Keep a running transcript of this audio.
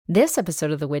This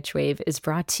episode of The Witch Wave is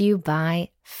brought to you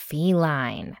by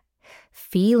Feline.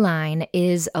 Feline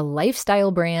is a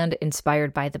lifestyle brand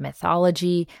inspired by the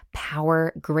mythology,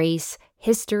 power, grace,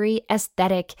 history,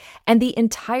 aesthetic, and the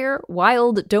entire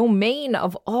wild domain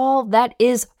of all that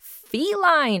is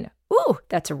feline. Ooh,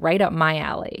 that's right up my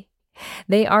alley.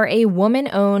 They are a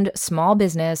woman-owned small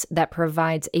business that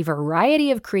provides a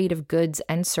variety of creative goods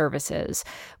and services,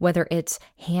 whether it's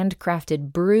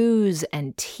handcrafted brews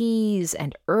and teas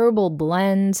and herbal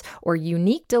blends, or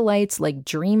unique delights like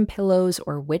dream pillows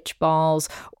or witch balls,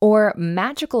 or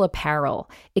magical apparel.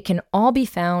 It can all be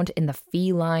found in the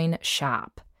Feline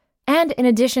shop. And in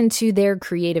addition to their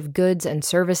creative goods and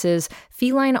services,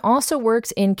 Feline also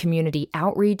works in community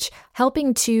outreach,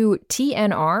 helping to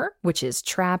TNR, which is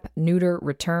trap, neuter,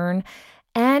 return,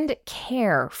 and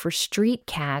care for street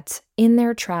cats in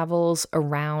their travels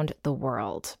around the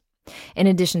world. In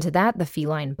addition to that, the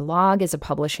Feline blog is a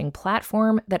publishing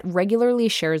platform that regularly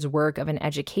shares work of an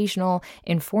educational,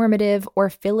 informative, or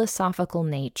philosophical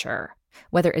nature.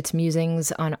 Whether it's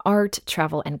musings on art,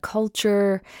 travel, and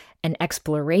culture, an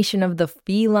exploration of the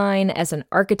feline as an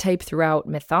archetype throughout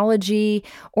mythology,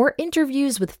 or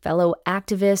interviews with fellow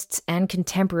activists and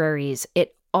contemporaries,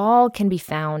 it all can be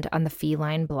found on the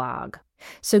Feline blog.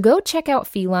 So go check out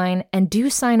Feline and do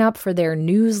sign up for their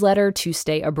newsletter to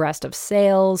stay abreast of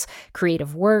sales,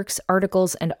 creative works,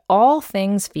 articles, and all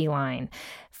things feline.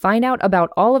 Find out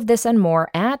about all of this and more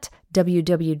at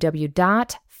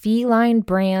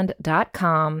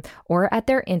www.felinebrand.com or at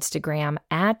their Instagram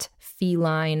at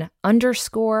feline_IG.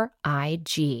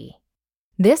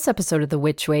 This episode of The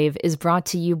Witch Wave is brought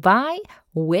to you by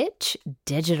Witch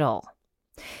Digital.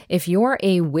 If you're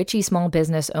a witchy small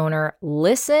business owner,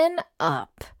 listen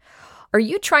up. Are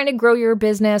you trying to grow your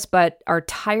business but are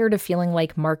tired of feeling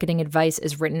like marketing advice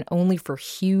is written only for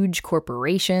huge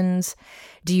corporations?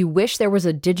 Do you wish there was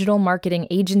a digital marketing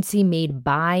agency made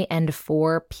by and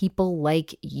for people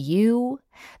like you?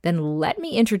 Then let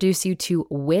me introduce you to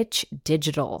Witch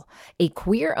Digital, a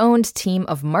queer-owned team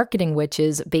of marketing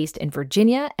witches based in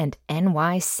Virginia and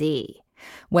NYC.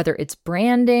 Whether it's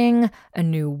branding, a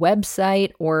new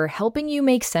website, or helping you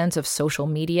make sense of social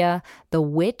media, the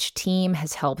Witch team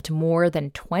has helped more than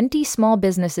 20 small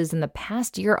businesses in the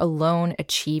past year alone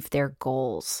achieve their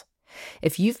goals.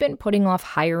 If you've been putting off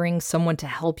hiring someone to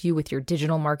help you with your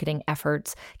digital marketing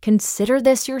efforts, consider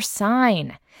this your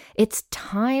sign. It's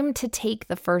time to take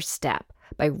the first step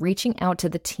by reaching out to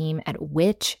the team at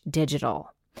Witch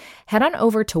Digital. Head on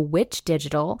over to Witch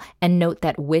Digital and note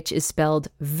that Witch is spelled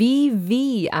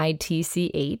VVITCH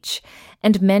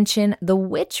and mention the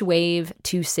Witch Wave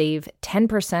to save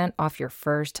 10% off your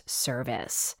first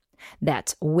service.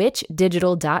 That's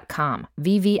witchdigital.com,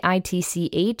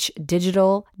 VVITCH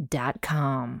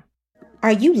digital.com.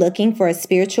 Are you looking for a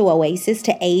spiritual oasis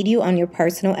to aid you on your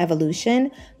personal evolution?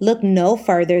 Look no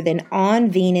further than On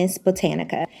Venus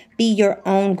Botanica. Be your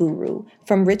own guru.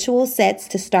 From ritual sets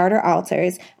to starter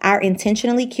altars, our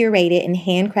intentionally curated and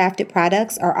handcrafted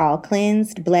products are all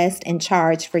cleansed, blessed, and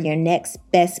charged for your next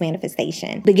best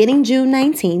manifestation. Beginning June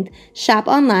 19th, shop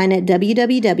online at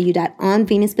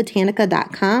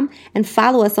www.onvenusbotanica.com and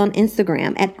follow us on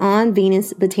Instagram at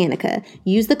onvenusbotanica.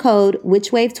 Use the code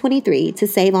WitchWave23 to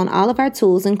save on all of our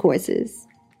tools and courses.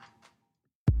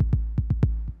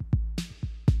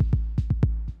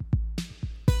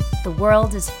 The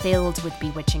world is filled with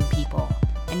bewitching people,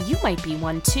 and you might be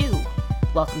one too.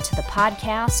 Welcome to the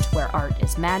podcast where art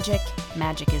is magic,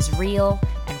 magic is real,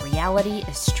 and reality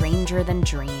is stranger than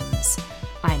dreams.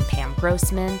 I'm Pam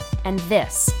Grossman, and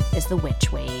this is The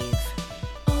Witch Wave.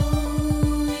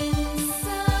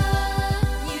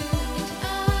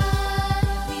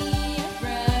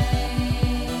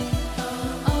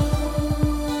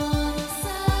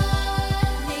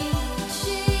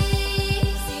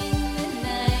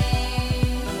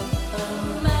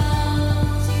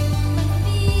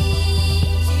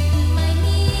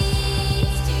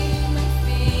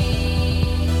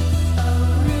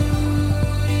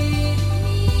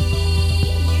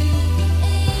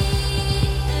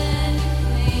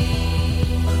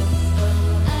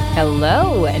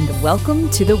 Hello, and welcome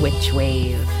to The Witch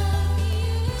Wave.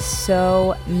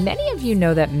 So, many of you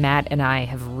know that Matt and I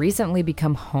have recently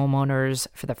become homeowners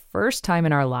for the first time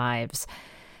in our lives.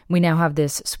 We now have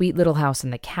this sweet little house in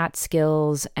the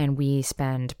Catskills, and we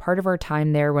spend part of our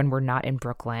time there when we're not in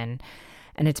Brooklyn.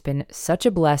 And it's been such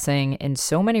a blessing in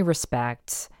so many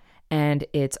respects, and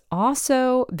it's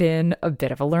also been a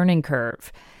bit of a learning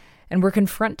curve. And we're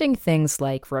confronting things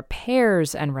like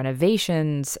repairs and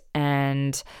renovations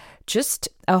and just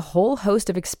a whole host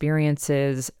of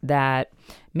experiences that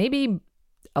maybe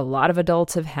a lot of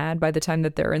adults have had by the time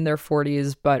that they're in their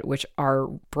 40s, but which are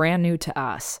brand new to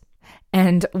us.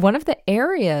 And one of the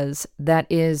areas that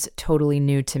is totally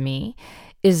new to me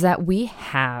is that we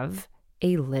have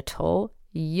a little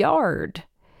yard.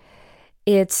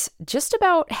 It's just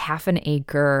about half an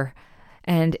acre,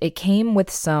 and it came with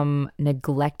some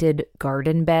neglected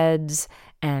garden beds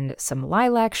and some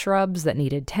lilac shrubs that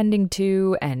needed tending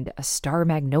to, and a star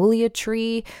magnolia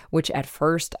tree, which at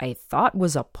first I thought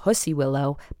was a pussy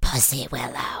willow. Pussy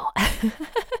willow.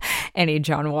 Any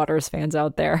John Waters fans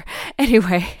out there?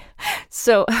 Anyway,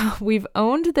 so we've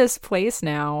owned this place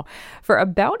now for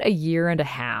about a year and a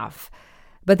half.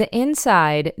 But the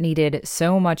inside needed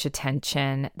so much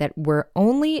attention that we're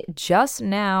only just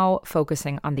now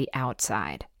focusing on the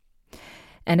outside.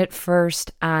 And at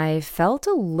first, I felt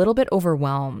a little bit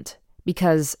overwhelmed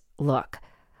because, look,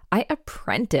 I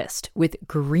apprenticed with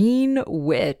Green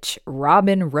Witch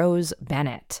Robin Rose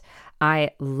Bennett.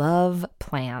 I love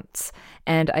plants,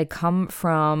 and I come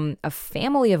from a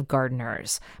family of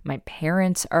gardeners. My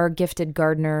parents are gifted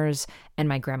gardeners, and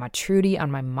my grandma Trudy on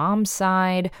my mom's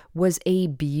side was a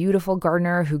beautiful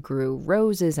gardener who grew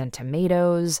roses and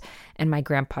tomatoes, and my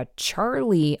grandpa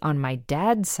Charlie on my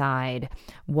dad's side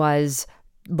was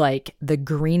like the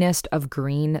greenest of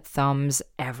green thumbs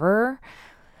ever.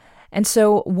 And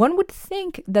so one would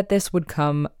think that this would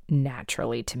come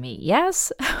naturally to me.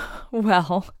 Yes?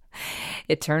 Well,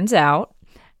 it turns out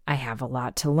I have a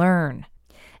lot to learn.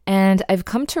 And I've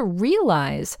come to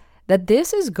realize that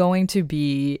this is going to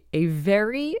be a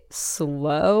very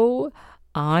slow,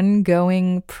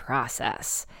 ongoing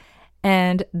process.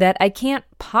 And that I can't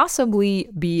possibly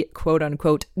be quote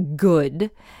unquote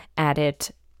good at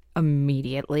it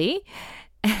immediately.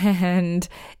 And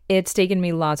it's taken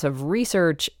me lots of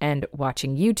research and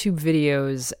watching YouTube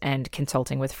videos and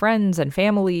consulting with friends and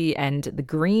family and the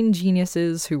green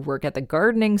geniuses who work at the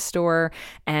gardening store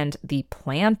and the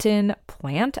Plantin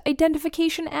plant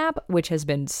identification app, which has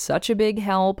been such a big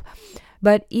help.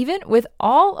 But even with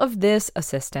all of this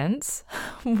assistance,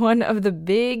 one of the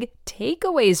big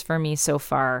takeaways for me so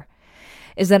far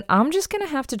is that I'm just going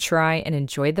to have to try and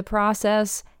enjoy the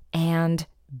process and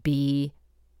be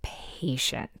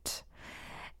patient.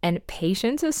 And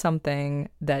patience is something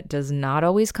that does not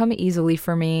always come easily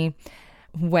for me.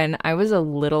 When I was a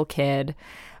little kid,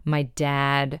 my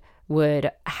dad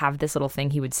would have this little thing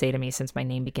he would say to me, since my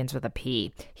name begins with a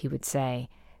P. He would say,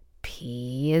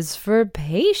 P is for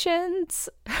patience,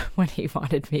 when he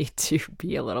wanted me to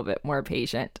be a little bit more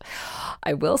patient.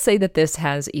 I will say that this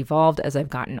has evolved as I've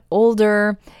gotten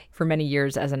older. For many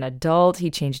years as an adult,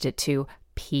 he changed it to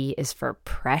P is for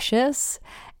precious.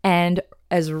 And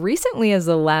as recently as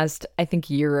the last, I think,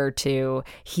 year or two,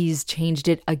 he's changed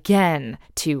it again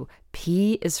to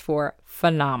P is for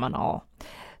phenomenal.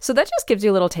 So that just gives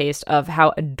you a little taste of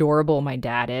how adorable my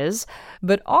dad is.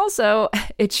 But also,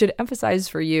 it should emphasize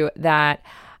for you that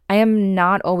I am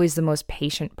not always the most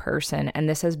patient person, and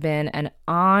this has been an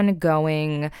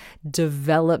ongoing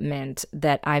development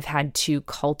that I've had to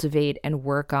cultivate and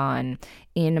work on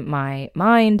in my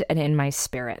mind and in my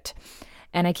spirit.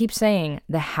 And I keep saying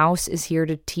the house is here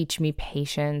to teach me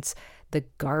patience. The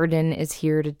garden is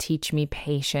here to teach me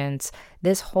patience.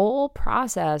 This whole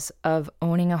process of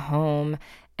owning a home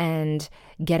and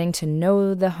getting to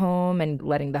know the home and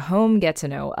letting the home get to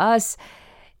know us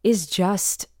is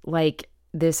just like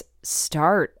this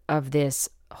start of this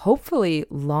hopefully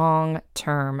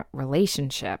long-term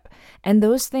relationship. And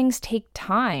those things take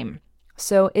time.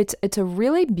 So it's a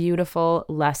really beautiful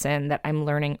lesson that I'm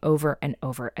learning over and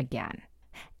over again.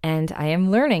 And I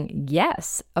am learning,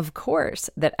 yes, of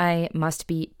course, that I must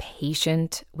be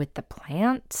patient with the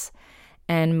plants,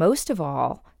 and most of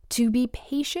all, to be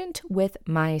patient with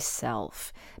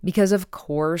myself, because of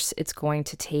course it's going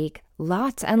to take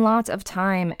lots and lots of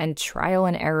time and trial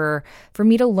and error for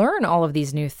me to learn all of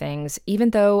these new things,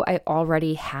 even though I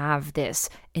already have this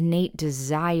innate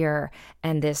desire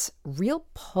and this real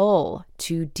pull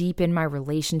to deepen my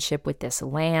relationship with this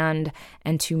land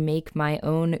and to make my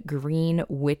own green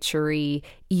witchery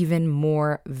even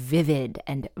more vivid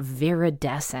and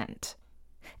viridescent.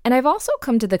 And I've also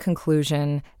come to the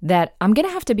conclusion that I'm going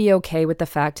to have to be okay with the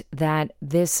fact that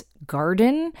this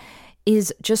garden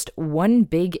is just one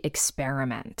big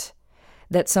experiment.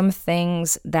 That some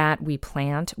things that we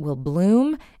plant will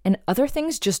bloom and other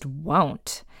things just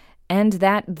won't. And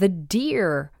that the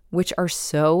deer, which are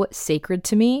so sacred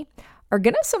to me, are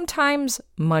going to sometimes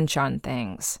munch on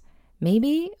things.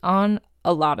 Maybe on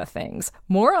a lot of things.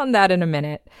 More on that in a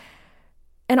minute.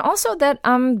 And also that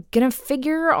I'm going to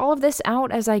figure all of this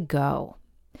out as I go.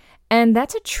 And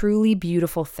that's a truly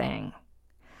beautiful thing.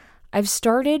 I've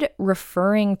started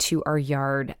referring to our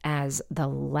yard as the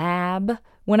lab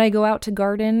when I go out to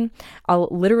garden. I'll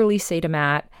literally say to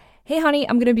Matt, "Hey, honey,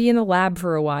 I'm going to be in the lab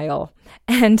for a while."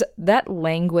 And that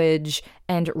language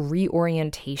and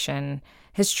reorientation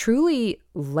has truly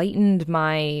lightened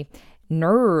my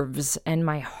nerves and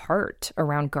my heart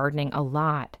around gardening a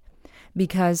lot,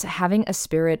 because having a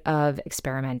spirit of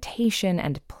experimentation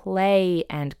and play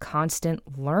and constant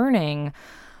learning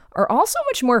are also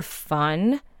much more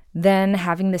fun than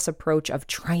having this approach of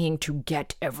trying to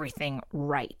get everything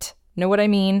right. Know what I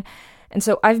mean? And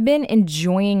so I've been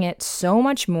enjoying it so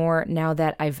much more now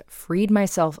that I've freed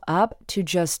myself up to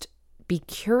just be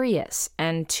curious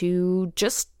and to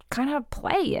just kind of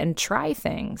play and try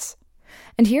things.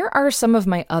 And here are some of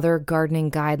my other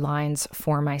gardening guidelines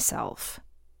for myself.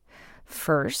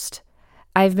 First,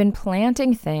 I've been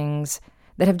planting things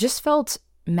that have just felt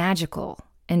magical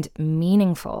and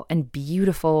meaningful and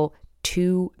beautiful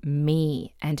to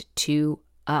me and to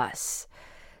us.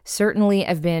 Certainly,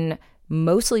 I've been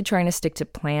mostly trying to stick to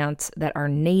plants that are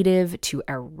native to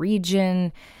our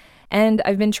region, and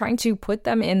I've been trying to put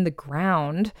them in the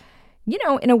ground,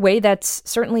 in a way that's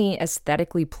certainly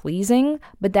aesthetically pleasing,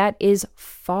 but that is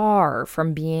far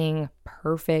from being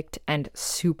perfect and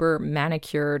super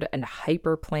manicured and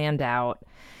hyper planned out,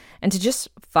 and to just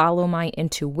follow my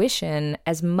intuition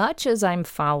as much as I'm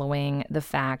following the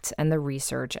facts and the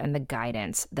research and the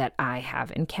guidance that I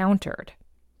have encountered.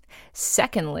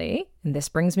 Secondly, and this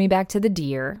brings me back to the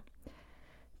deer,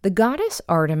 the goddess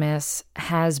Artemis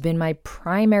has been my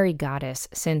primary goddess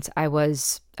since I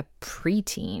was a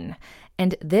preteen,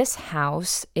 and this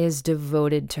house is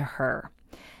devoted to her.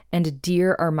 And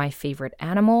deer are my favorite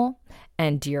animal,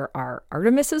 and deer are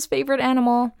Artemis's favorite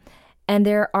animal, and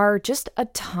there are just a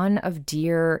ton of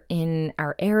deer in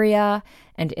our area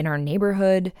and in our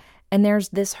neighborhood, and there's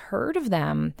this herd of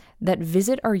them that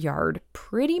visit our yard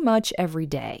pretty much every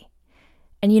day.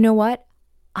 And you know what?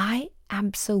 I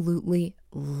absolutely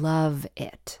love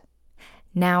it.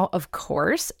 Now, of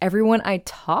course, everyone I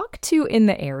talk to in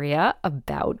the area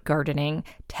about gardening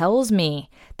tells me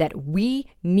that we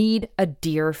need a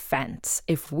deer fence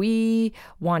if we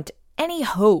want any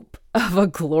hope of a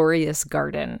glorious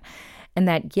garden. And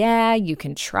that, you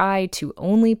can try to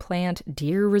only plant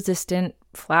deer-resistant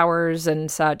flowers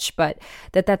and such, but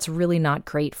that's really not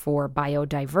great for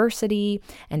biodiversity.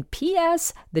 And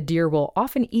P.S., the deer will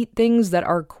often eat things that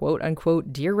are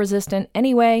quote-unquote deer-resistant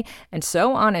anyway, and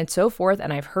so on and so forth.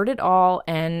 And I've heard it all,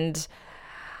 and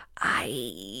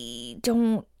I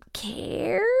don't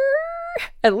care,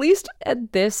 at least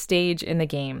at this stage in the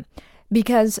game.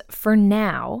 Because for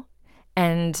now,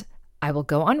 and I will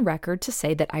go on record to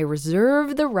say that I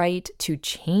reserve the right to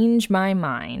change my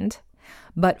mind,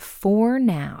 but for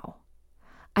now,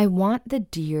 I want the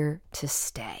deer to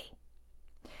stay.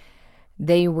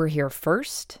 They were here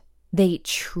first. They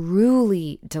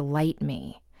truly delight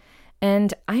me,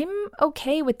 and I'm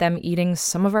okay with them eating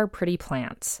some of our pretty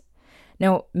plants.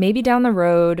 Now, maybe down the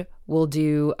road, we'll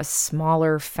do a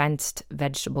smaller fenced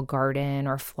vegetable garden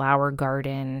or flower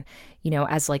garden,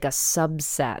 as like a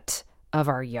subset of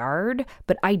our yard,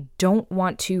 but I don't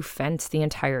want to fence the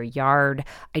entire yard.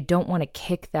 I don't want to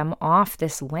kick them off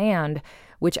this land,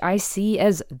 which I see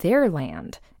as their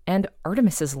land and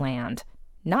Artemis's land,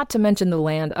 not to mention the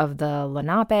land of the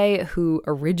Lenape who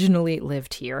originally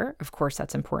lived here. Of course,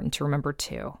 that's important to remember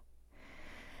too.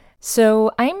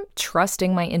 So I'm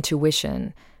trusting my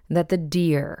intuition that the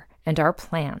deer and our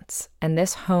plants and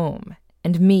this home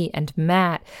and me and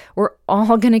Matt, we're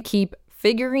all going to keep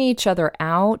figuring each other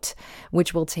out,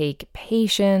 which will take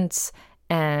patience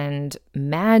and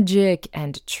magic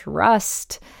and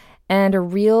trust and a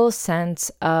real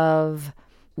sense of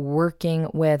working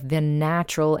with the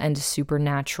natural and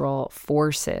supernatural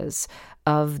forces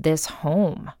of this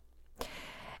home.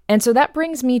 And so that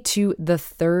brings me to the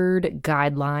third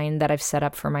guideline that I've set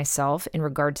up for myself in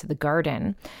regard to the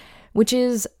garden, which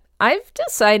is I've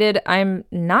decided I'm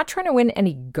not trying to win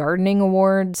any gardening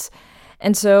awards.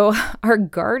 And so our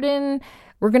garden,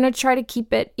 we're going to try to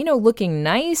keep it, looking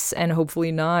nice and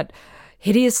hopefully not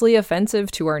hideously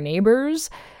offensive to our neighbors.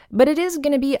 But it is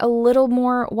going to be a little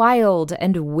more wild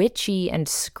and witchy and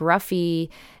scruffy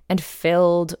and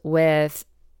filled with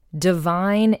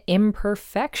divine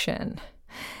imperfection.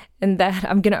 And that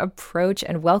I'm going to approach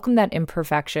and welcome that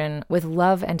imperfection with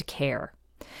love and care.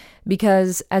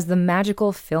 Because as the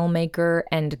magical filmmaker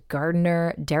and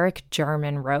gardener Derek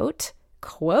Jarman wrote,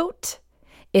 quote,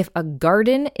 "If a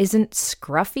garden isn't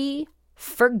scruffy,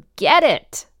 forget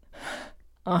it,"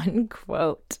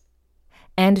 unquote.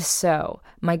 And so,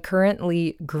 my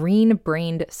currently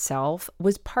green-brained self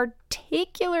was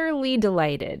particularly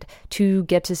delighted to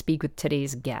get to speak with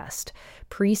today's guest,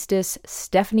 Priestess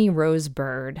Stephanie Rose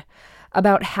Bird,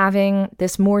 about having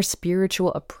this more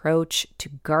spiritual approach to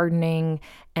gardening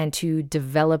and to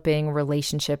developing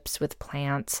relationships with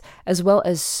plants, as well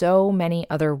as so many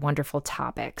other wonderful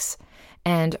topics.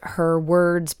 And her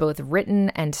words, both written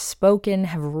and spoken,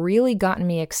 have really gotten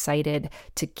me excited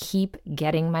to keep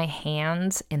getting my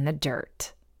hands in the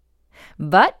dirt.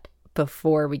 But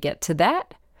before we get to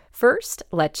that, first,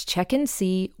 let's check and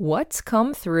see what's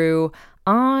come through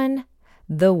on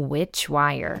the Witch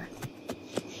Wire.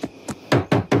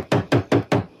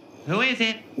 Who is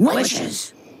it?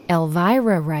 Witches.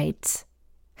 Elvira writes,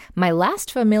 "My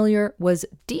last familiar was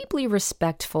deeply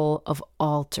respectful of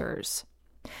altars.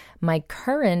 My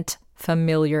current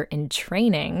familiar in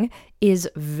training is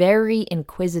very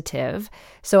inquisitive,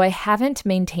 so I haven't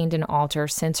maintained an altar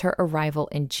since her arrival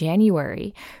in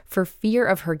January for fear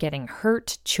of her getting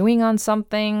hurt, chewing on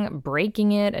something,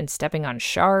 breaking it, and stepping on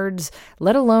shards,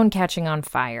 let alone catching on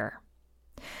fire.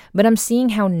 But I'm seeing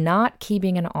how not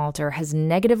keeping an altar has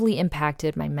negatively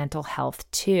impacted my mental health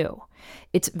too.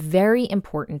 It's very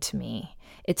important to me.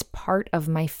 It's part of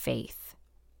my faith.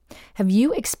 Have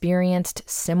you experienced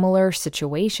similar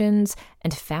situations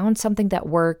and found something that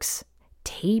works?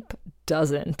 Tape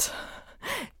doesn't."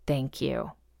 Thank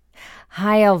you.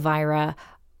 Hi, Elvira.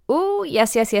 Ooh,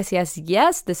 yes.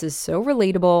 This is so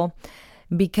relatable.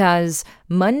 Because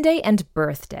Monday and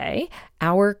Birthday,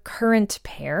 our current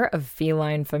pair of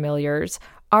feline familiars,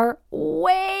 are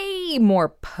way more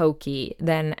pokey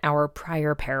than our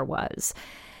prior pair was.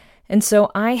 And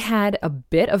so I had a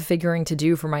bit of figuring to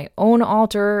do for my own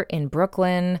altar in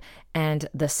Brooklyn, and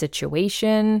the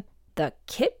kitchuation,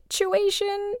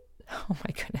 oh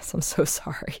my goodness, I'm so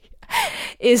sorry,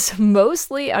 is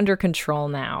mostly under control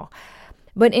now.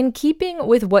 But in keeping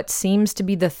with what seems to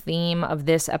be the theme of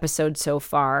this episode so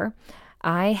far,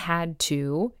 I had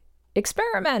to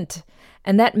experiment.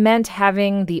 And that meant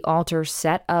having the altar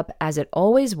set up as it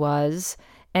always was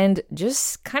and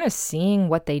just kind of seeing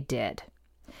what they did.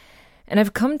 And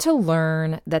I've come to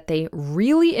learn that they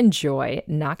really enjoy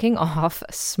knocking off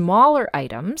smaller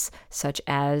items, such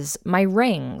as my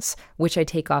rings, which I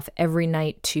take off every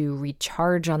night to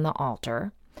recharge on the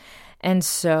altar. And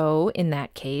so, in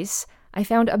that case, I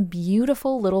found a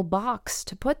beautiful little box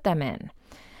to put them in.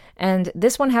 And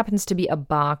this one happens to be a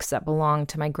box that belonged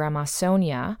to my grandma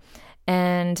Sonia,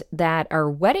 and that our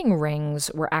wedding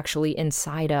rings were actually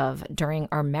inside of during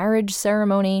our marriage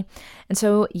ceremony. And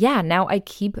so, now I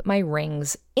keep my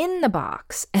rings in the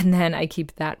box, and then I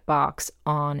keep that box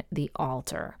on the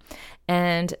altar.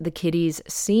 And the kitties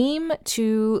seem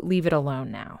to leave it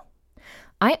alone now.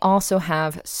 I also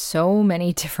have so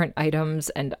many different items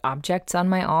and objects on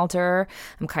my altar.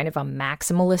 I'm kind of a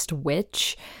maximalist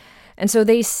witch. And so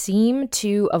they seem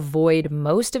to avoid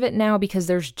most of it now because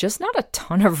there's just not a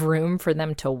ton of room for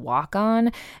them to walk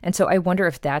on. And so I wonder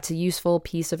if that's a useful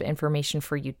piece of information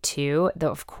for you too,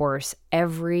 though of course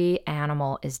every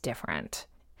animal is different.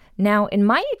 Now, in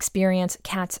my experience,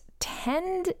 cats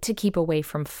tend to keep away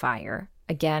from fire.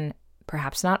 Again,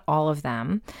 perhaps not all of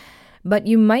them. But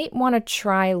you might want to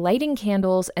try lighting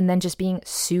candles and then just being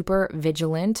super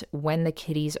vigilant when the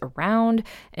kitty's around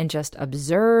and just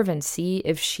observe and see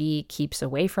if she keeps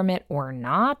away from it or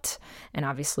not. And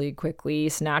obviously quickly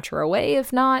snatch her away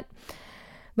if not.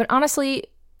 But honestly,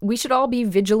 we should all be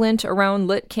vigilant around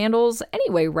lit candles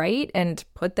anyway, right? And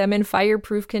put them in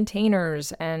fireproof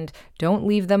containers and don't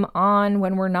leave them on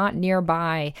when we're not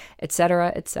nearby,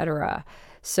 etc., etc.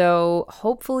 So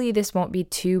hopefully this won't be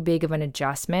too big of an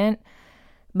adjustment.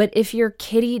 But if your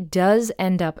kitty does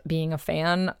end up being a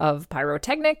fan of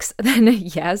pyrotechnics, then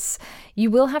yes,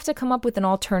 you will have to come up with an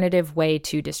alternative way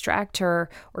to distract her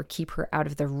or keep her out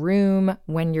of the room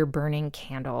when you're burning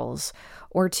candles,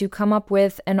 or to come up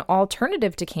with an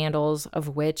alternative to candles,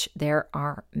 of which there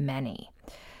are many.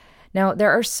 Now,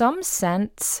 there are some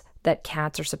scents that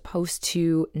cats are supposed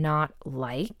to not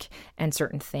like, and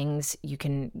certain things you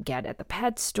can get at the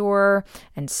pet store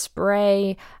and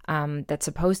spray that's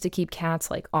supposed to keep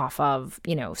cats like off of,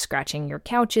 scratching your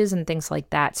couches and things like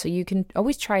that. So you can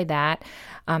always try that.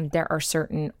 There are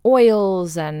certain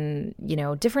oils and,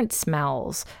 different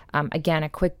smells. Again, a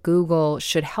quick Google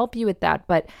should help you with that.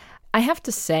 But I have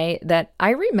to say that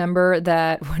I remember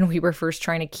that when we were first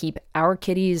trying to keep our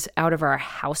kitties out of our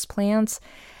houseplants,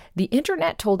 the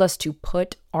internet told us to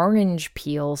put orange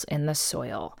peels in the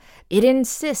soil. It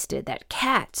insisted that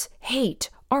cats hate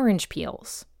orange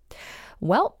peels.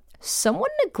 Well, Someone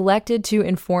neglected to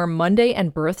inform Monday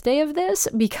and birthday of this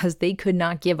because they could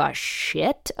not give a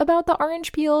shit about the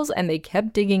orange peels and they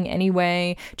kept digging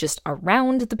anyway, just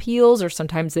around the peels, or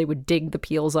sometimes they would dig the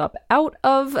peels up out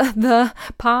of the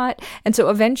pot. And so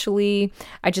eventually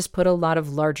I just put a lot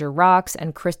of larger rocks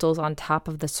and crystals on top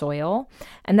of the soil,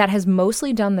 and that has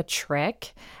mostly done the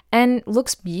trick and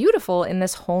looks beautiful in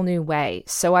this whole new way.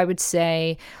 So I would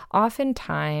say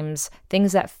oftentimes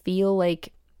things that feel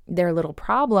like they're little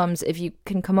problems, if you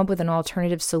can come up with an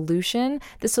alternative solution,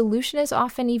 the solution is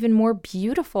often even more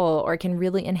beautiful or can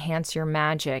really enhance your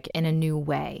magic in a new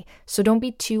way. So don't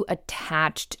be too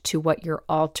attached to what your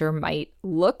altar might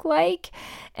look like,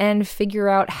 and figure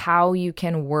out how you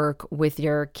can work with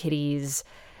your kitty's,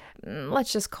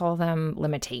 let's just call them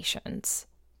limitations.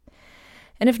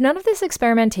 And if none of this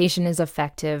experimentation is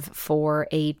effective for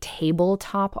a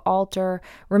tabletop altar,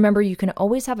 remember you can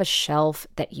always have a shelf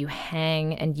that you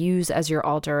hang and use as your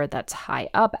altar that's high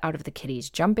up out of the kitty's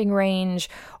jumping range,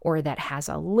 or that has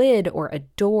a lid or a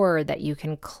door that you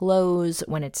can close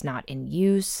when it's not in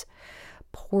use.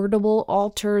 Portable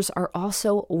altars are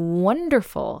also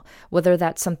wonderful, whether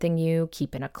that's something you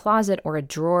keep in a closet or a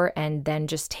drawer and then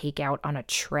just take out on a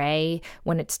tray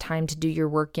when it's time to do your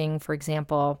working, for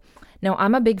example. Now,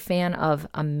 I'm a big fan of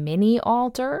a mini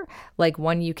altar, like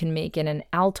one you can make in an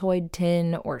Altoid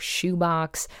tin or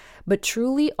shoebox, but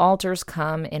truly altars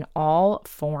come in all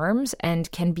forms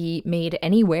and can be made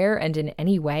anywhere and in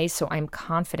any way, so I'm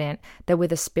confident that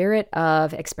with a spirit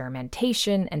of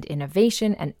experimentation and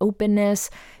innovation and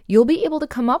openness, you'll be able to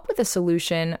come up with a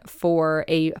solution for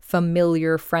a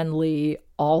familiar, friendly,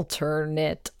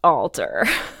 alternate altar.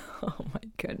 Oh my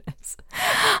goodness.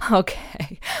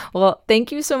 Okay. Well,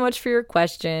 thank you so much for your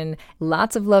question.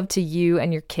 Lots of love to you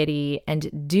and your kitty,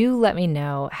 and do let me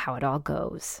know how it all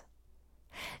goes.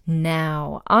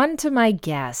 Now, on to my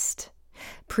guest.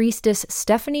 Priestess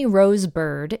Stephanie Rose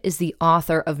Bird is the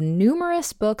author of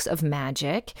numerous books of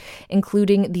magic,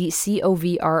 including the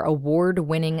COVR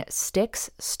award-winning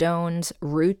Sticks, Stones,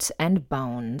 Roots, and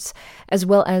Bones, as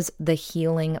well as The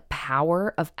Healing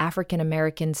Power of African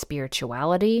American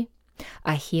Spirituality,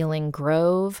 A Healing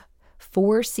Grove,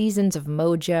 4 Seasons of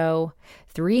Mojo,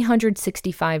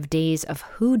 365 Days of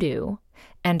Hoodoo,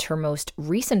 and her most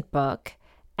recent book,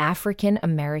 African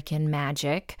American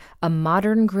Magic, a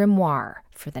modern grimoire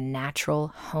for the natural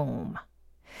home.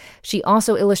 She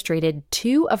also illustrated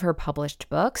 2 of her published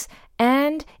books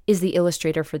and is the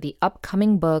illustrator for the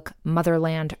upcoming book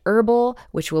Motherland Herbal,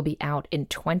 which will be out in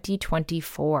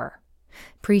 2024.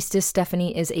 Priestess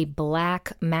Stephanie is a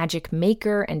Black magic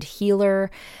maker and healer,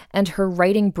 and her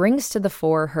writing brings to the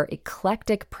fore her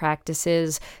eclectic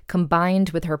practices combined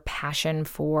with her passion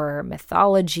for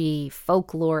mythology,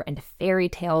 folklore, and fairy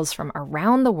tales from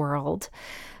around the world,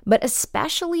 but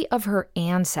especially of her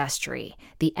ancestry,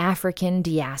 the African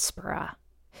diaspora.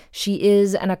 She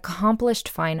is an accomplished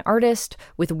fine artist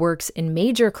with works in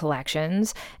major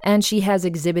collections, and she has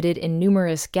exhibited in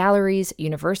numerous galleries,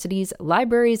 universities,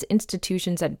 libraries,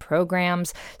 institutions, and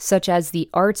programs, such as the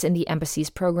Arts in the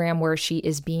Embassies program, where she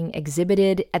is being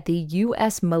exhibited at the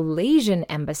U.S. Malaysian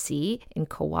Embassy in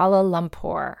Kuala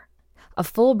Lumpur. A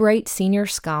Fulbright senior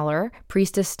scholar,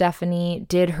 Priestess Stephanie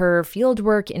did her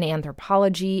fieldwork in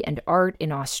anthropology and art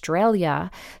in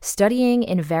Australia, studying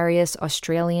in various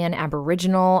Australian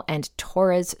Aboriginal and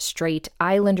Torres Strait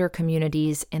Islander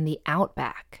communities in the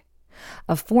outback.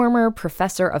 A former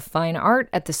professor of fine art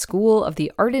at the School of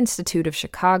the Art Institute of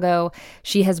Chicago,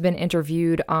 she has been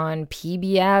interviewed on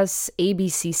PBS,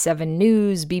 ABC 7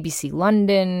 News, BBC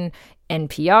London,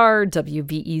 NPR,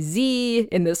 WBEZ,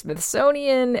 in the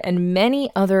Smithsonian, and many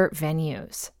other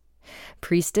venues.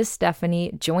 Priestess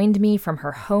Stephanie joined me from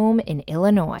her home in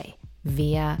Illinois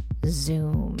via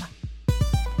Zoom.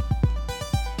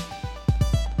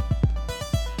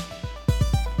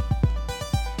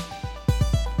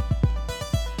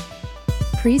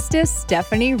 Priestess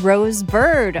Stephanie Rose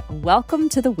Bird, welcome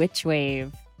to the Witch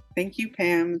Wave. Thank you,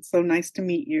 Pam. It's so nice to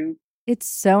meet you. It's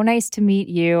so nice to meet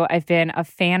you. I've been a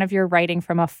fan of your writing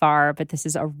from afar, but this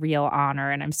is a real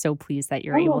honor, and I'm so pleased that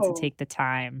you're able to take the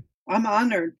time. I'm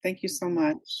honored. Thank you so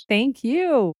much. Thank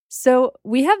you. So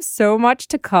we have so much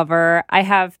to cover. I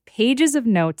have pages of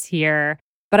notes here,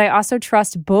 but I also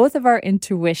trust both of our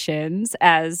intuitions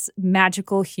as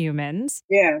magical humans.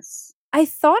 Yes. I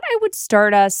thought I would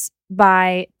start us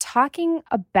by talking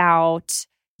about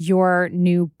your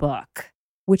new book,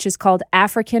 which is called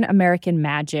African American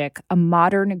Magic, a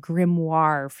modern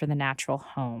grimoire for the natural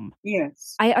home.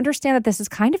 Yes. I understand that this is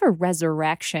kind of a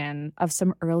resurrection of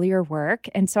some earlier work,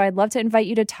 and so I'd love to invite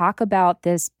you to talk about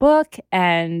this book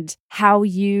and how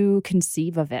you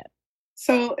conceive of it.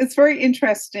 So it's very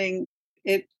interesting.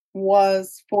 It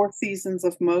was 4 seasons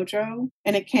of Mojo,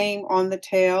 and it came on the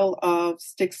tail of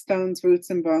Sticks, Stones, Roots,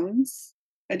 and Bones.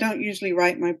 I don't usually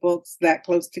write my books that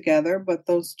close together, but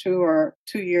those two are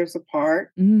 2 years apart.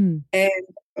 Mm. And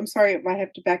I'm sorry if I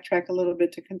have to backtrack a little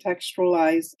bit to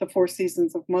contextualize the 4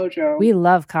 seasons of Mojo. We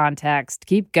love context.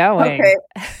 Keep going.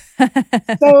 Okay.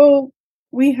 So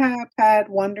we have had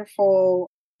wonderful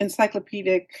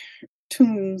encyclopedic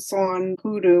tunes on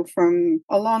hoodoo from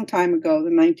a long time ago, the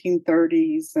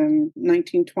 1930s and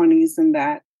 1920s and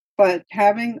that. But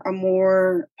having a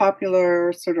more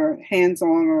popular sort of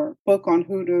hands-on or book on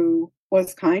hoodoo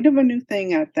was kind of a new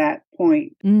thing at that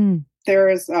point. Mm. There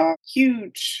is a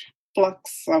huge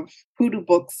flux of hoodoo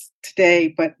books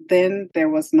today, but then there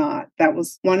was not. That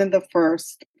was one of the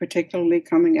first, particularly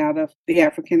coming out of the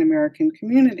African American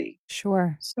community.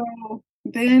 Sure. So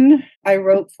then I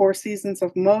wrote 4 seasons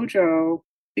of Mojo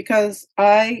because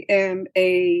I am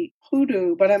a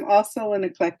hoodoo, but I'm also an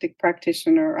eclectic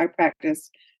practitioner. I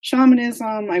practice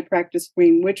shamanism, I practice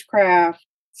green witchcraft,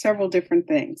 several different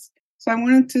things. So I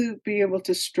wanted to be able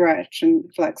to stretch and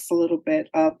flex a little bit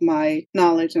of my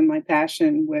knowledge and my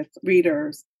passion with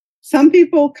readers. Some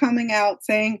people coming out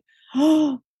saying,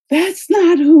 "Oh, that's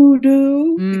not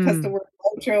hoodoo," because the word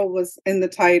mojo was in the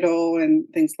title and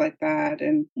things like that.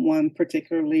 And one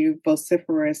particularly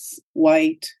vociferous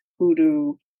white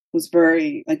hoodoo was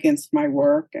very against my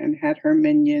work and had her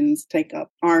minions take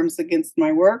up arms against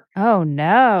my work. Oh,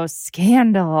 no.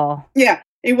 Scandal. Yeah,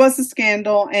 it was a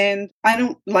scandal, and I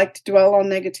don't like to dwell on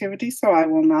negativity, so I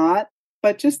will not.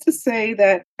 But just to say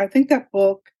that I think that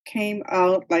book came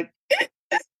out like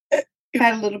it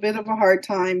had a little bit of a hard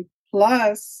time.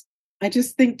 Plus, I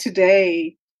just think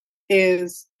today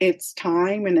is its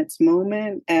time and its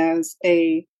moment as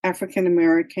a African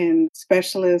American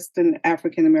specialist in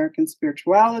African American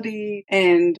spirituality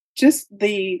and just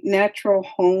the natural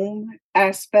home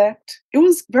aspect. It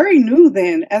was very new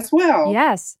then as well.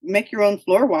 Yes. Make your own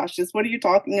floor washes. What are you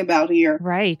talking about here?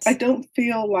 Right. I don't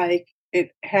feel like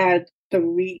it had the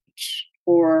reach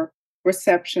or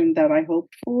reception that I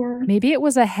hoped for. Maybe it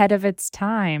was ahead of its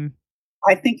time.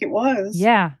 I think it was.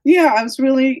 Yeah. Yeah, I was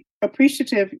really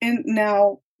appreciative. And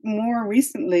now, more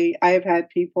recently, I have had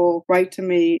people write to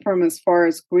me from as far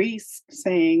as Greece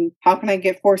saying, "How can I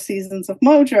get 4 seasons of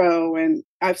Mojo?" And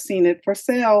I've seen it for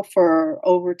sale for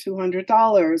over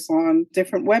 $200 on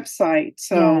different websites.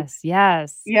 So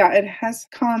yes. yeah, it has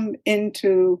come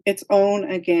into its own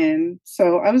again.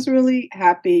 So I was really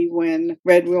happy when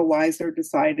Red Wheel Wiser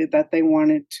decided that they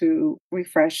wanted to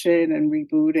refresh it and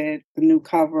reboot it, the new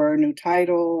cover, new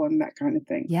title, and that kind of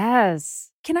thing. Yes.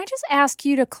 Can I just ask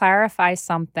you to clarify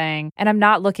something? And I'm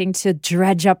not looking to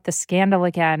dredge up the scandal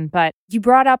again, but you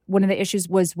brought up one of the issues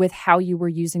was with how you were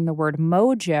using the word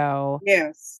mojo.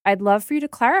 Yes. I'd love for you to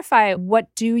clarify,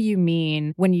 what do you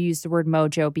mean when you use the word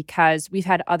mojo? Because we've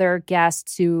had other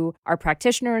guests who are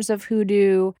practitioners of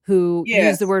hoodoo who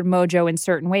use the word mojo in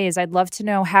certain ways. I'd love to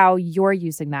know how you're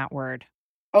using that word.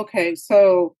 Okay,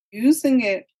 so using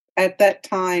it at that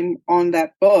time on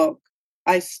that book,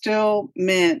 I still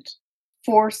meant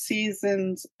 4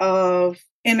 seasons of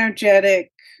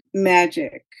energetic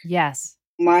magic. Yes.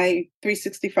 My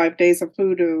 365 Days of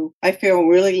Hoodoo, I feel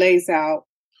really lays out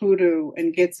hoodoo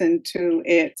and gets into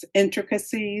its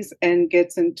intricacies and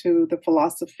gets into the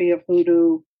philosophy of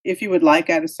hoodoo. If you would like,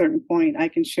 at a certain point, I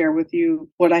can share with you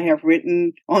what I have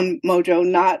written on Mojo.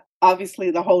 Not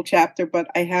obviously the whole chapter, but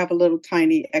I have a little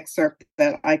tiny excerpt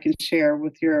that I can share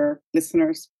with your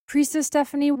listeners. Priestess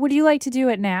Stephanie, would you like to do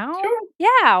it now? Sure.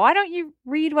 Yeah, why don't you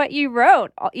read what you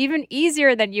wrote? Even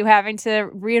easier than you having to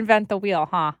reinvent the wheel,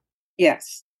 huh?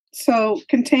 Yes. So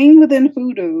contained within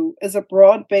hoodoo is a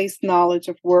broad-based knowledge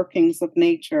of workings of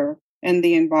nature and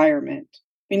the environment.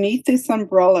 Beneath this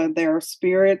umbrella, there are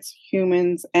spirits,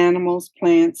 humans, animals,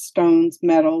 plants, stones,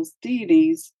 metals,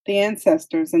 deities, the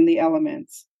ancestors, and the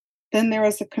elements. Then there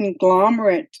is a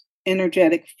conglomerate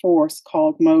energetic force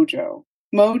called mojo.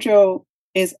 Mojo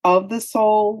is of the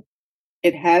soul,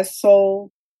 it has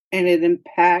soul, and it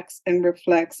impacts and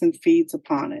reflects and feeds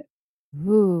upon it.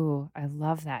 Ooh, I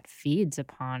love that. Feeds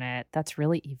upon it. That's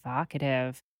really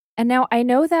evocative. And now I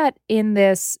know that in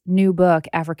this new book,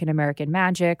 African American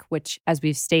Magick, which, as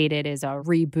we've stated, is a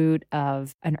reboot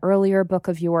of an earlier book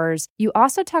of yours, you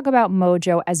also talk about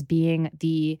mojo as being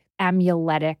the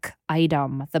amuletic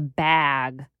item, the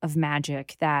bag of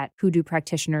magic that hoodoo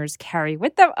practitioners carry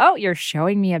with them. Oh, you're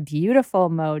showing me a beautiful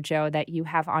mojo that you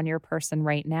have on your person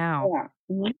right now. Yeah.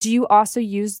 Mm-hmm. Do you also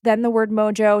use then the word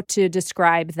mojo to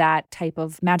describe that type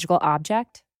of magical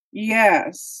object?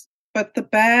 Yes, but the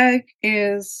bag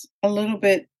is a little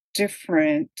bit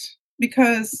different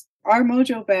because Our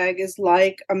mojo bag is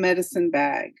like a medicine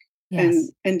bag in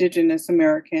Yes. indigenous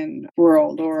American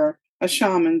world, or a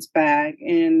shaman's bag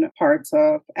in parts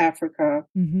of Africa.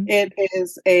 Hmm. It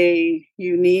is a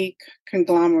unique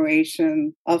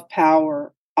conglomeration of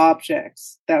power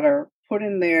objects that are put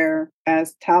in there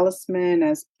as talisman,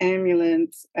 as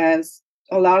amulets, as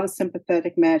a lot of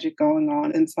sympathetic magic going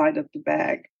on inside of the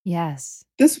bag. Yes.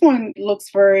 This one looks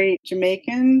very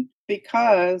Jamaican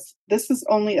because this is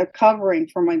only a covering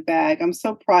for my bag. I'm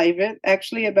so private,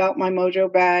 actually, about my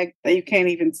mojo bag that you can't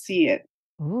even see it.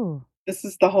 Ooh. This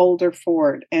is the holder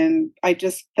for it, and I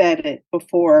just fed it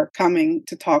before coming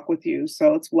to talk with you,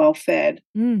 so it's well fed.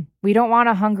 We don't want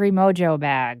a hungry mojo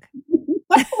bag.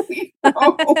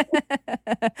 Oh,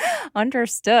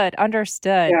 Understood.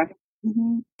 Understood. yeah.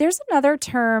 Mhm. There's another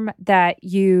term that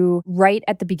you write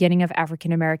at the beginning of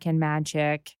African American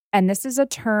Magic. And this is a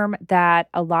term that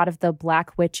a lot of the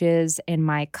Black witches in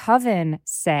my coven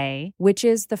say, which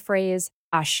is the phrase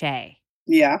ashe.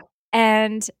 Yeah.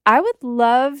 And I would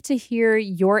love to hear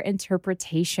your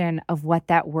interpretation of what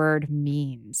that word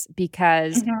means,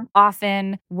 because Mhm.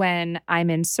 often when I'm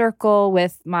in circle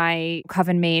with my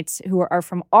coven mates who are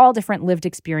from all different lived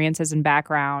experiences and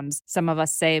backgrounds, some of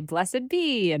us say blessed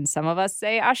be, and some of us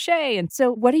say ashe. And so,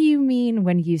 what do you mean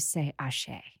when you say ashe?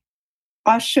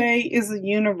 Ashe is a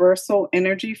universal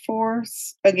energy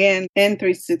force. Again, in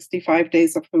 365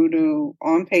 Days of Hoodoo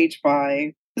on page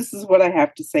 5, this is what I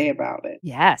have to say about it.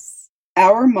 Yes.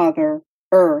 Our Mother,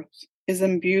 Earth, is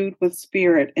imbued with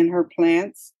spirit in her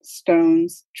plants,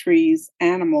 stones, trees,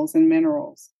 animals, and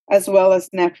minerals, as well as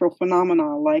natural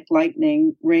phenomena like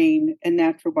lightning, rain, and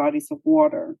natural bodies of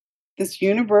water. This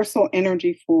universal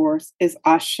energy force is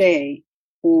Ashe,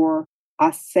 or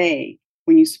Ase,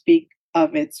 when you speak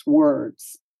of its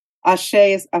words. Ashe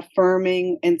is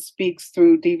affirming and speaks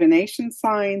through divination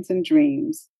signs and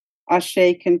dreams. Ashe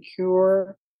can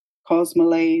cure, cause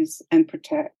malaise, and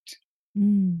protect.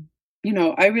 Mm. You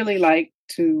know, I really like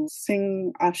to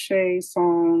sing Ashe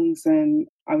songs, and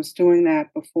I was doing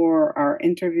that before our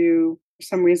interview. For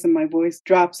some reason, my voice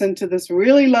drops into this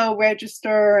really low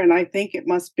register, and I think it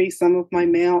must be some of my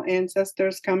male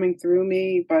ancestors coming through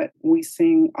me, but we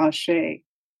sing Ashe.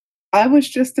 I was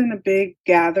just in a big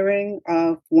gathering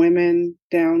of women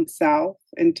down south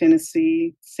in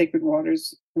Tennessee, Sacred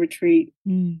Waters Retreat,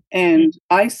 Mm. and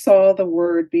I saw the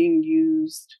word being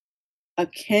used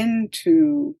akin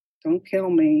to, don't kill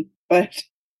me, but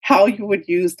how you would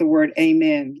use the word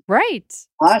amen. Right.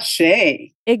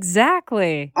 Ashe.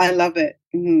 Exactly. I love it.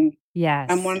 Mhm.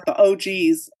 I'm one Yes. of the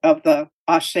OGs of the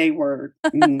Ashe word.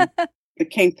 Mhm. It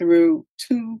came through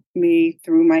to me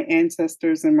through my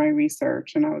ancestors and my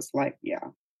research. And I was like, yeah,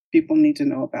 people need to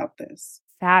know about this.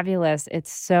 Fabulous.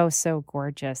 It's so, so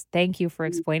gorgeous. Thank you for Mm.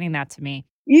 explaining that to me.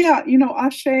 Yeah,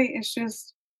 Ashe is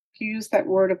just, you used that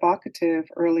word evocative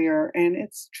earlier, and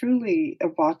it's truly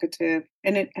evocative,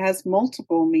 and it has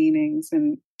multiple meanings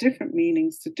and different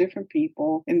meanings to different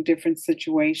people in different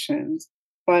situations.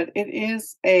 But it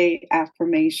is a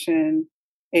affirmation.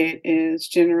 It is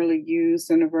generally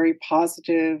used in a very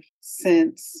positive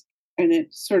sense, and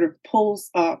it sort of pulls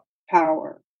up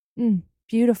power.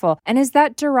 Beautiful. And is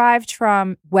that derived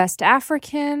from West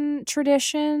African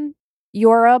tradition?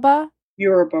 Yoruba?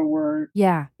 Yoruba word.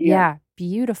 Yeah, Yeah. yeah.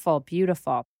 Beautiful,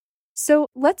 beautiful. So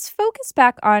let's focus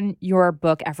back on your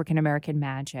book, African American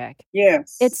Magic.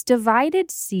 Yes. It's divided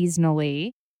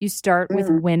seasonally. You start with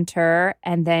Mhm. winter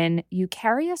and then you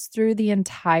carry us through the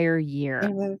entire year.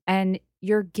 Mhm. And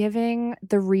you're giving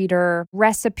the reader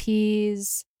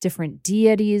recipes, different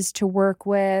deities to work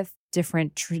with,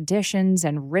 different traditions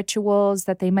and rituals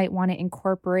that they might want to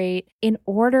incorporate in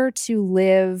order to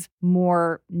live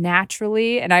more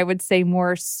naturally, and I would say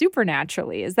more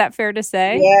supernaturally. Is that fair to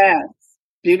say? Yes.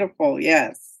 Beautiful.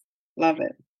 Yes. Love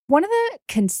it. One of the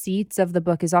conceits of the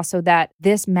book is also that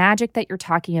this magic that you're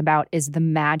talking about is the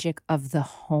magic of the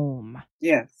home.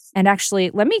 Yes. And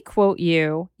actually, let me quote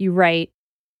you. You write,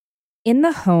 "In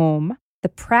the home, the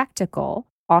practical,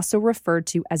 also referred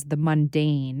to as the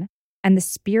mundane, and the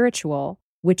spiritual,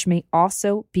 which may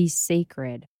also be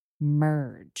sacred,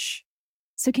 merge."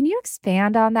 So, can you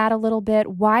expand on that a little bit?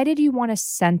 Why did you want to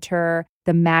center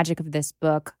the magic of this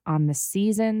book on the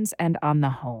seasons and on the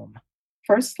home?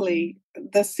 Firstly,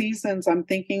 the seasons I'm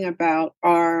thinking about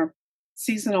are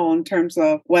seasonal in terms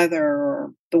of weather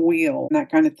or the wheel, and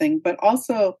that kind of thing, but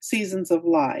also seasons of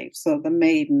life. So the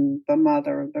maiden, the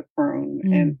mother, the crone.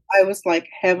 And I was like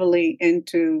heavily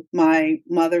into my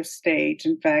mother stage.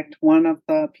 In fact, one of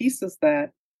the pieces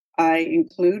that I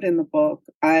include in the book,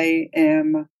 I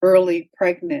am early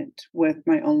pregnant with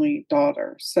my only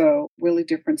daughter. So really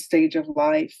different stage of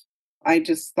life. I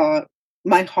just thought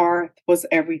my hearth was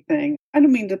everything. I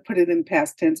don't mean to put it in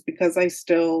past tense because I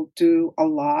still do a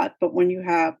lot, but when you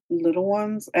have little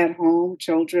ones at home,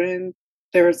 children,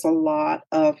 there's a lot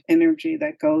of energy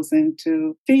that goes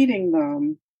into feeding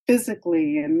them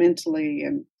physically and mentally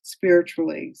and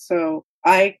spiritually. So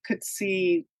I could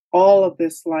see all of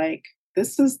this like,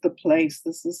 this is the place,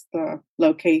 this is the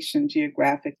location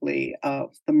geographically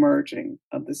of the merging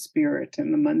of the spirit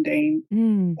and the mundane.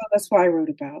 Mm, So that's why I wrote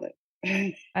about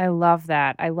it. I love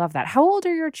that. I love that. How old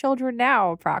are your children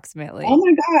now, approximately? Oh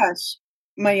my gosh.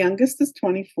 My youngest is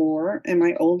 24 and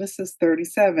my oldest is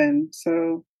 37.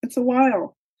 So it's a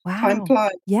while. Time Wow.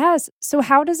 flies. Yes. So,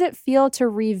 how does it feel to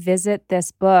revisit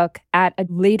this book at a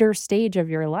later stage of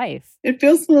your life? It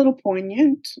feels a little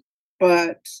poignant,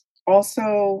 but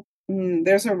also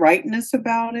there's a rightness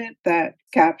about it that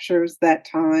captures that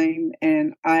time.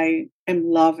 And I am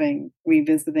loving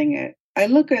revisiting it. I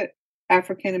look at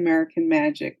African American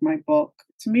Magick, my book.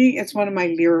 To me, it's one of my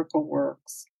lyrical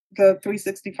works. The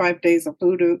 365 Days of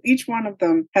Hoodoo, each one of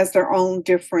them has their own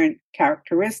different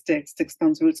characteristics. Six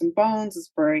Stones, Roots, and Bones is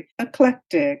very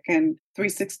eclectic, and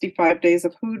 365 Days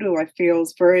of Hoodoo, I feel,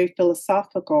 is very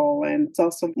philosophical, and it's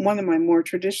also one of my more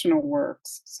traditional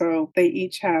works. So they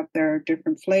each have their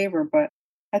different flavor, but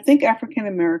I think African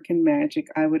American Magick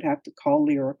I would have to call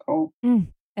lyrical. Mm.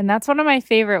 And that's one of my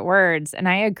favorite words. And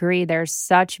I agree, there's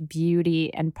such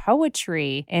beauty and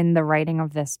poetry in the writing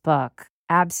of this book.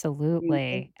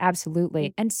 Absolutely.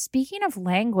 Absolutely. And speaking of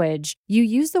language, you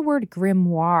use the word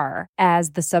grimoire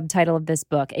as the subtitle of this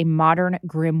book, a modern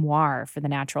grimoire for the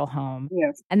natural home.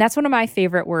 Yes. And that's one of my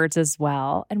favorite words as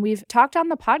well. And we've talked on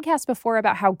the podcast before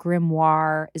about how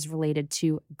grimoire is related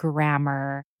to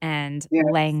grammar and Yes.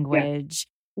 language.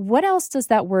 What else does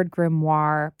that word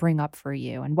grimoire bring up for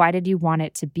you? And why did you want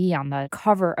it to be on the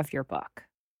cover of your book?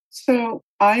 So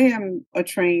I am a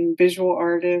trained visual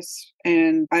artist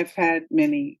and I've had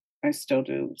many, I still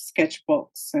do,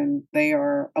 sketchbooks, and they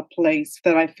are a place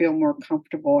that I feel more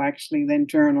comfortable actually than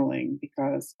journaling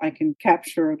because I can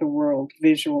capture the world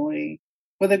visually.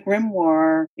 With a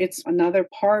grimoire, it's another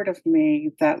part of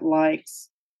me that likes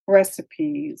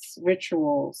recipes,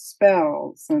 rituals,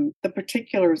 spells, and the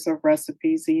particulars of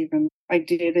recipes even. I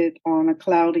did it on a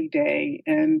cloudy day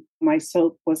and my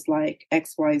soap was like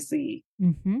XYZ.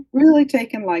 Mm-hmm. Really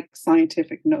taking like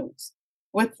scientific notes.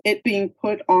 With it being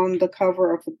put on the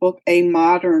cover of the book, A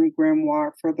Modern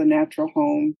Grimoire for the Natural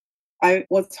Home, I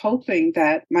was hoping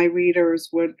that my readers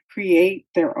would create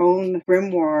their own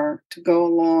grimoire to go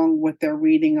along with their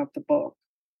reading of the book.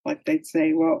 Like they'd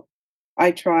say, well,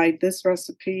 I tried this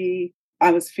recipe.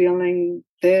 I was feeling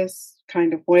this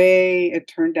kind of way. It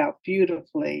turned out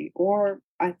beautifully. Or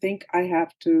I think I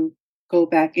have to go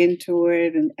back into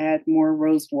it and add more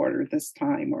rose water this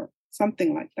time or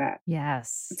something like that.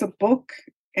 Yes. It's a book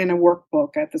and a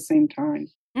workbook at the same time.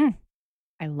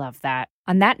 I love that.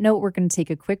 On that note, we're going to take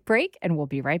a quick break and we'll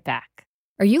be right back.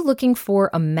 Are you looking for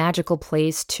a magical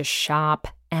place to shop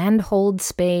and hold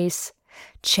space?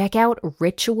 Check out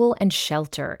Ritual and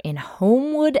Shelter in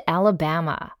Homewood,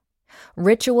 Alabama.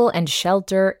 Ritual and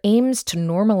Shelter aims to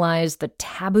normalize the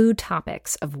taboo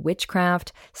topics of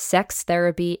witchcraft, sex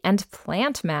therapy, and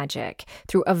plant magic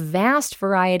through a vast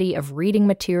variety of reading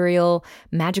material,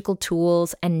 magical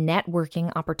tools, and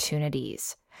networking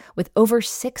opportunities. With over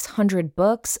 600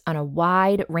 books on a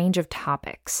wide range of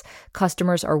topics,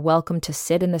 customers are welcome to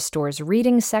sit in the store's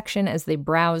reading section as they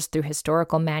browse through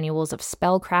historical manuals of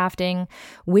spellcrafting,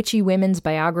 witchy women's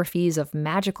biographies of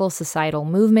magical societal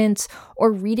movements,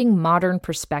 or reading modern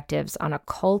perspectives on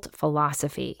occult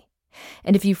philosophy.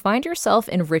 And if you find yourself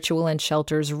in Ritual and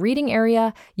Shelter's reading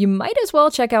area, you might as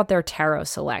well check out their tarot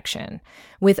selection.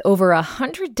 With over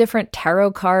 100 different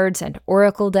tarot cards and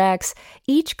oracle decks,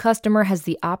 each customer has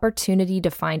the opportunity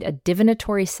to find a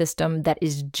divinatory system that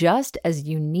is just as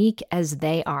unique as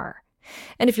they are.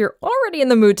 And if you're already in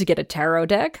the mood to get a tarot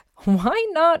deck, why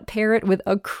not pair it with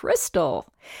a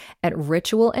crystal? At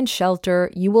Ritual and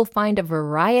Shelter, you will find a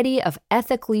variety of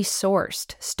ethically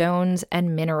sourced stones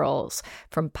and minerals.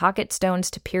 From pocket stones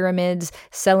to pyramids,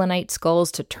 selenite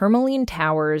skulls to tourmaline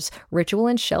towers, Ritual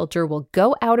and Shelter will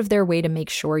go out of their way to make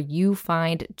sure you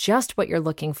find just what you're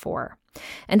looking for.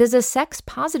 And as a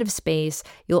sex-positive space,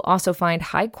 you'll also find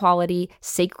high-quality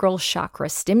sacral chakra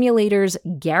stimulators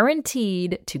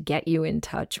guaranteed to get you in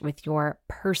touch with your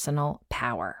personal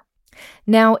power.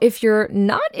 Now, if you're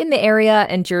not in the area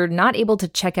and you're not able to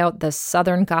check out the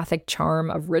Southern Gothic charm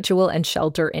of Ritual and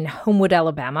Shelter in Homewood,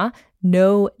 Alabama,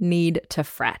 no need to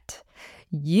fret.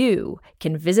 You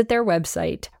can visit their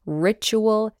website,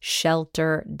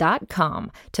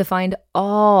 ritualshelter.com, to find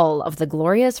all of the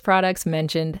glorious products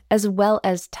mentioned, as well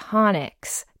as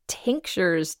tonics,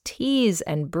 tinctures, teas,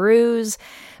 and brews.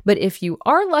 But if you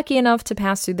are lucky enough to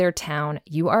pass through their town,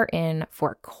 you are in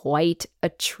for quite a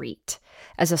treat.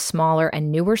 As a smaller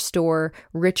and newer store,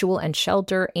 Ritual and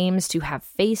Shelter aims to have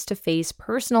face-to-face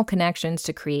personal connections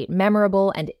to create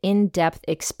memorable and in-depth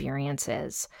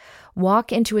experiences.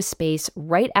 Walk into a space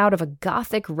right out of a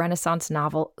Gothic Renaissance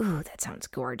novel. Ooh, that sounds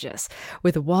gorgeous.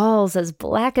 With walls as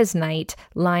black as night,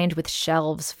 lined with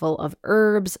shelves full of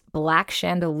herbs, black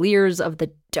chandeliers of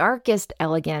the darkest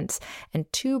elegance, and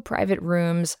 2 private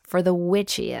rooms for the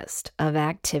witchiest of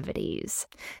activities.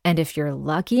 And if you're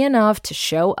lucky enough to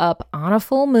show up on a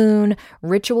full moon,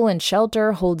 Ritual and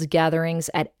Shelter holds gatherings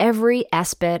at every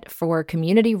aspect for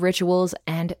community rituals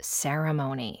and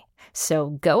ceremony. So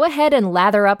go ahead and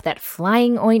lather up that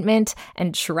flying ointment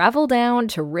and travel down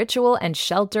to Ritual and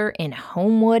Shelter in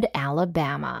Homewood,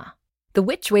 Alabama. The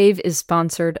Witch Wave is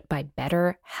sponsored by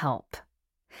BetterHelp.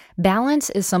 Balance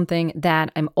is something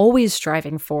that I'm always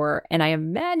striving for, and I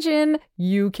imagine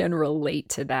you can relate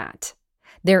to that.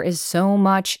 There is so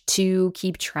much to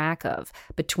keep track of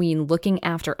between looking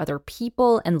after other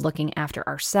people and looking after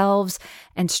ourselves,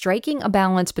 and striking a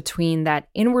balance between that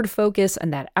inward focus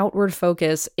and that outward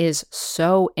focus is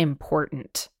so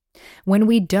important. When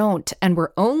we don't, and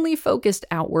we're only focused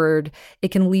outward, it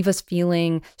can leave us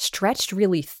feeling stretched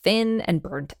really thin and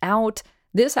burnt out.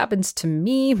 This happens to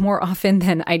me more often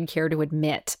than I'd care to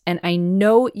admit, and I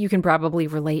know you can probably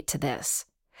relate to this.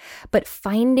 But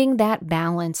finding that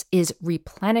balance is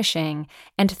replenishing,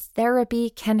 and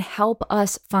therapy can help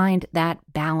us find that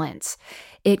balance.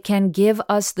 It can give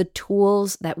us the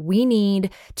tools that we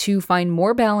need to find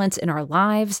more balance in our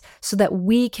lives so that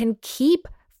we can keep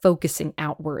focusing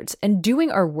outwards and doing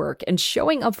our work and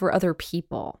showing up for other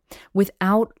people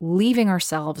without leaving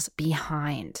ourselves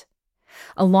behind.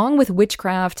 Along with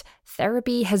witchcraft,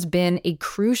 therapy has been a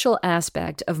crucial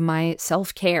aspect of my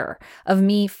self-care, of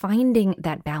me finding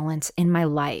that balance in my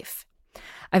life.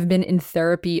 I've been in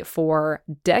therapy for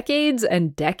decades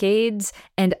and decades,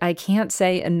 and I can't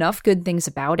say enough good things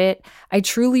about it. I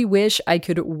truly wish I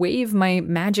could wave my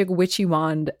magic witchy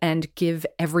wand and give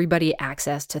everybody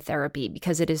access to therapy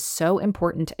because it is so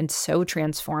important and so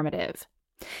transformative.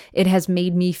 It has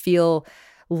made me feel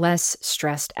less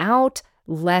stressed out,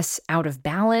 less out of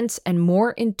balance, and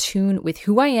more in tune with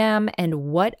who I am and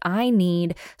what I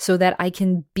need so that I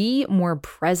can be more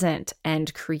present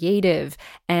and creative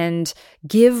and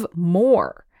give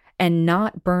more and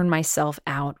not burn myself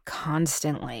out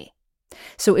constantly.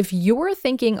 So if you're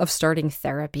thinking of starting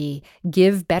therapy,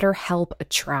 give BetterHelp a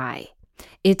try.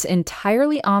 It's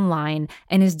entirely online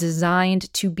and is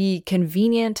designed to be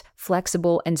convenient,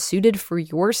 flexible, and suited for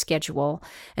your schedule.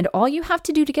 And all you have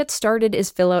to do to get started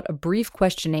is fill out a brief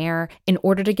questionnaire in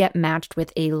order to get matched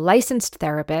with a licensed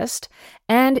therapist.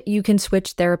 And you can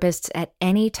switch therapists at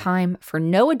any time for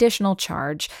no additional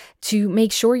charge to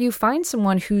make sure you find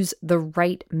someone who's the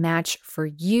right match for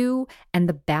you and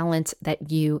the balance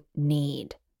that you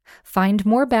need. Find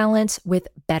more balance with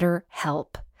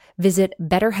BetterHelp. Visit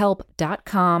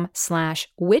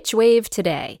betterhelp.com/witchwave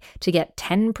today to get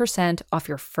 10% off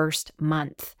your first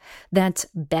month. That's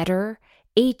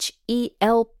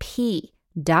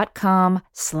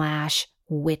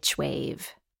betterhelp.com/witchwave.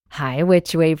 Hi,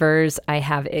 Witch Wavers. I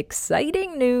have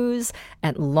exciting news.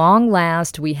 At long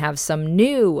last, we have some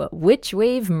new Witch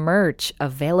Wave merch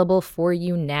available for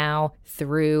you now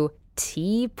through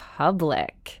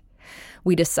TeePublic.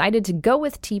 We decided to go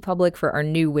with TeePublic for our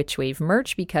new Witch Wave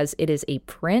merch because it is a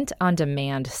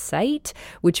print-on-demand site,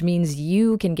 which means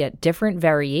you can get different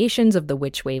variations of the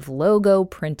Witch Wave logo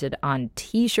printed on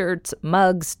t-shirts,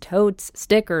 mugs, totes,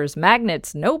 stickers,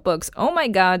 magnets, notebooks. Oh my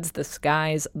gods, the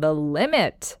sky's the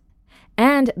limit.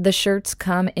 And the shirts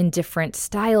come in different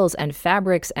styles and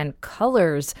fabrics and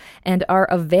colors and are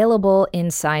available in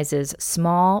sizes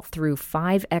small through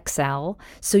 5XL,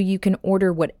 so you can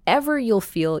order whatever you'll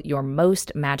feel you're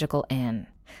most magical in.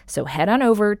 So head on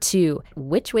over to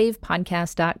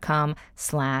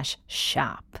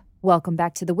witchwavepodcast.com/shop. Welcome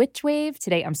back to the Witch Wave.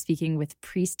 Today I'm speaking with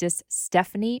Priestess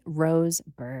Stephanie Rose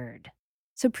Bird.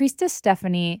 So Priestess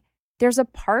Stephanie, there's a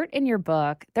part in your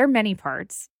book, there are many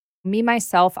parts. Me,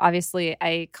 myself, obviously,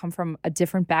 I come from a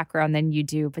different background than you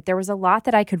do, but there was a lot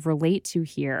that I could relate to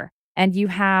here. And you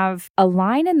have a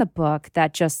line in the book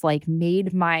that just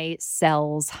made my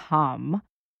cells hum.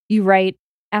 You write,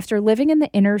 after living in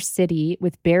the inner city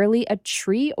with barely a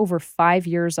tree over 5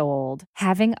 years old,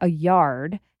 having a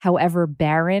yard, however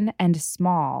barren and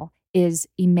small, is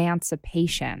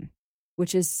emancipation,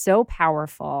 which is so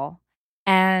powerful.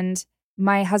 And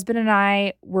My husband and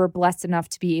I were blessed enough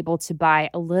to be able to buy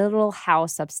a little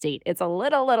house upstate. It's a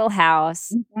little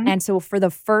house. Mhm. And so for the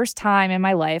first time in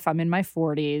my life, I'm in my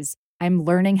 40s, I'm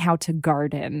learning how to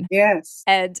garden. Yes.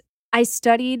 And I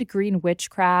studied green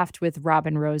witchcraft with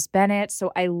Robin Rose Bennett.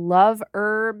 So I love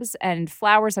herbs and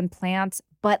flowers and plants,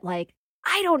 but like,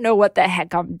 I don't know what the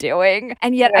heck I'm doing.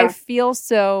 And yet I Yeah. feel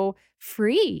so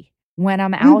free when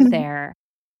I'm out there.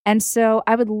 And so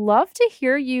I would love to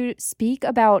hear you speak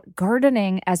about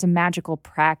gardening as a magical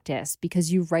practice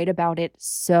because you write about it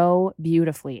so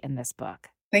beautifully in this book.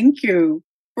 Thank you.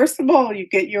 First of all, you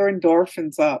get your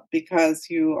endorphins up because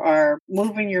you are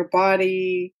moving your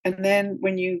body. And then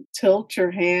when you tilt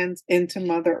your hands into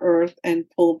Mother Earth and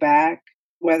pull back,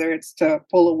 whether it's to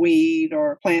pull a weed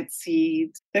or plant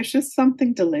seeds, there's just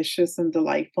something delicious and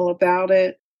delightful about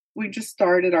it. We just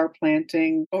started our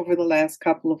planting over the last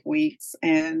couple of weeks,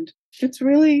 and it's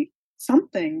really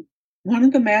something. One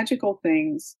of the magical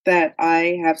things that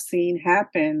I have seen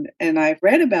happen, and I've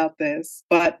read about this,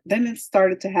 but then it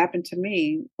started to happen to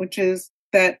me, which is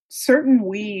that certain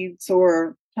weeds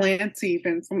or plants,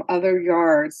 even from other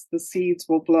yards, the seeds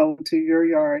will blow into your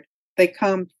yard. They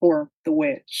come for the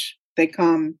witch, they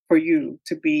come for you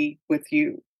to be with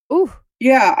you. Ooh,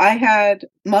 Yeah, I had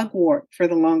mugwort for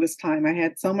the longest time. I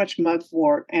had so much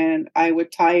mugwort, and I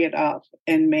would tie it up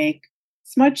and make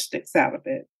smudge sticks out of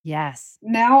it. yes.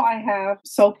 Now I have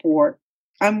soapwort.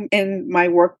 I'm in my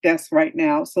work desk right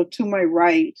now. So to my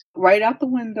right out the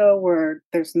window where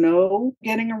there's no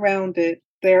getting around it,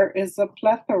 there is a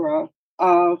plethora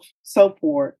of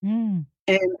soapwort. Mm.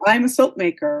 And I'm a soap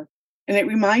maker. And it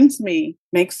reminds me,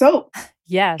 make soap,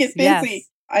 Yes, get yes. busy.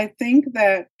 I think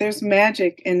that there's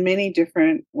magic in many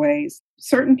different ways.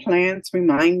 Certain plants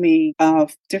remind me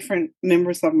of different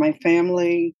members of my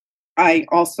family. I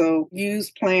also use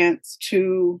plants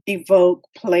to evoke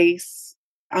place.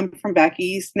 I'm from back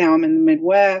east. Now I'm in the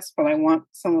Midwest, but I want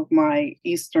some of my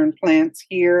Eastern plants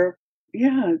here.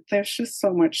 Yeah, there's just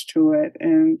so much to it,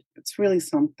 and it's really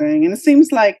something. And it seems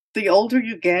like the older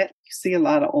you get, you see a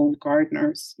lot of old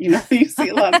gardeners. You know, you see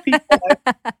a lot of people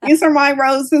like, these are my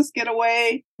roses, get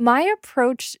away. My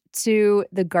approach to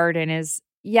the garden is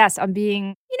yes, I'm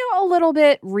being, a little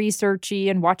bit researchy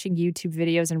and watching YouTube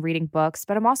videos and reading books,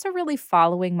 but I'm also really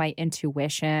following my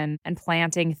intuition and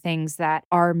planting things that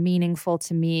are meaningful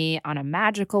to me on a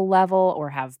magical level or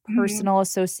have Mhm. personal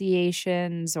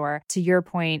associations or, to your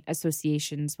point,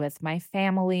 associations with my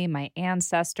family, my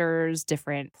ancestors,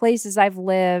 different places I've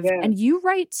lived. Yeah. And you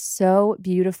write so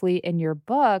beautifully in your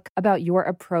book about your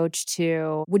approach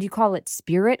to, would you call it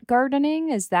spirit gardening?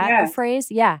 Is that a Yes. phrase?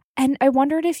 Yeah. And I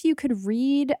wondered if you could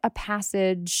read a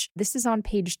passage. This is on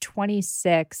page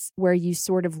 26, where you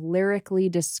sort of lyrically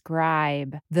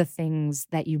describe the things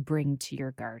that you bring to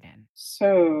your garden.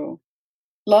 So,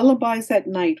 lullabies at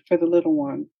night for the little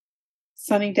one.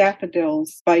 Sunny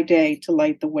daffodils by day to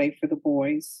light the way for the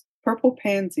boys. Purple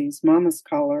pansies, mama's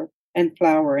color and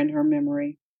flower in her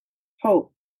memory.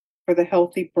 Hope for the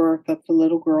healthy birth of the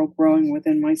little girl growing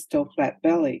within my still flat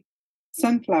belly.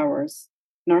 Sunflowers,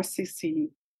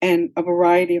 narcissi, and a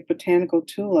variety of botanical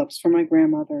tulips for my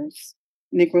grandmothers.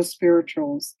 Negro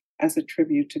spirituals as a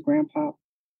tribute to Grandpa.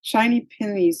 Shiny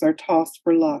pennies are tossed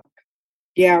for luck.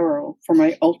 Yarrow for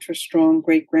my ultra strong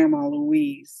great grandma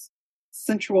Louise.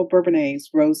 Sensual Bourbonnais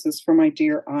roses for my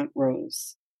dear Aunt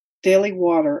Rose. Daily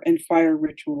water and fire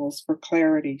rituals for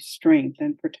clarity, strength,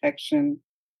 and protection.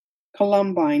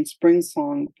 Columbine spring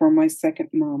song for my second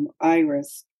mom,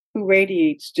 Iris, who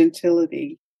radiates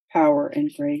gentility, power,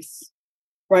 and grace.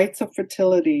 Rites of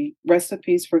fertility,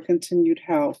 recipes for continued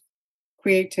health,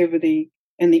 creativity,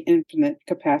 and the infinite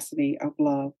capacity of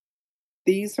love.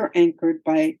 These are anchored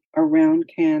by a round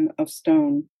can of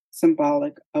stone,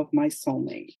 symbolic of my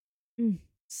soulmate. Mm,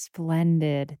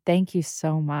 splendid. Thank you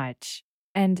so much.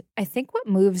 And I think what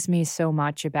moves me so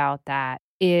much about that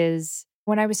is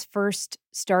when I was first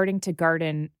starting to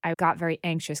garden, I got very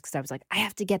anxious because I was like, I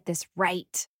have to get this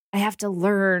right. I have to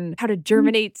learn how to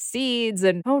germinate seeds.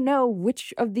 And oh no,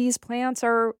 which of these plants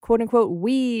are quote unquote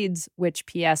weeds? Which,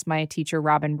 P.S., my teacher,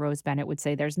 Robin Rose Bennett, would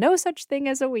say there's no such thing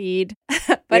as a weed.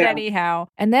 But Yeah. anyhow,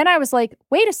 and then I was like,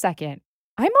 wait a second,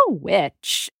 I'm a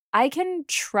witch. I can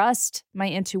trust my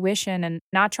intuition and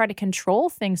not try to control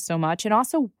things so much and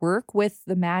also work with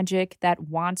the magic that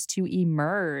wants to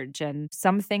emerge. And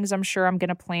some things I'm sure I'm going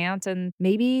to plant and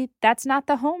maybe that's not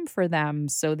the home for them.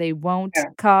 So they won't Yeah.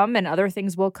 come and other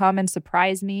things will come and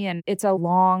surprise me. And it's a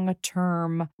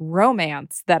long-term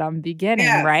romance that I'm beginning,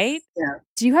 Yes. right? Yeah.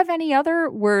 Do you have any other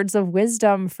words of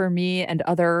wisdom for me and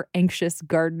other anxious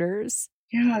gardeners?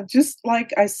 Yeah, just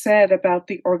like I said about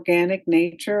the organic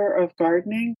nature of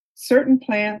gardening, certain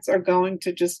plants are going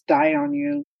to just die on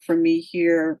you. For me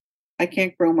here, I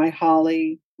can't grow my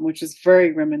holly, which is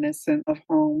very reminiscent of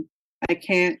home. I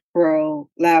can't grow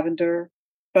lavender,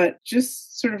 but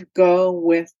just sort of go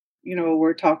with,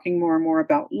 we're talking more and more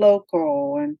about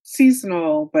local and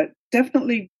seasonal, but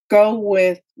definitely go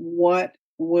with what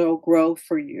will grow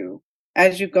for you.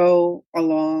 As you go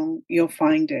along, you'll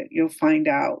find it, you'll find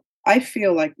out. I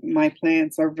feel like my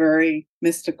plants are very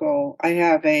mystical. I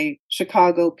have a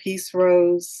Chicago peace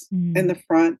rose in the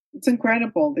front. It's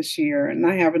incredible this year. And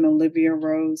I have an Olivia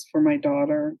rose for my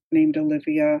daughter named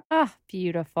Olivia. Ah,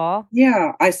 beautiful.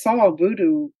 Yeah, I saw a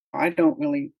voodoo. I don't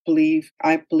really believe,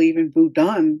 I believe in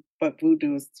voodoo, but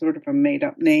voodoo is sort of a made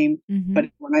up name. But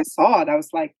when I saw it, I was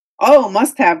like, oh,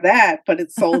 must have that, but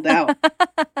it's sold out.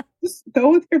 Just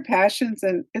go with your passions,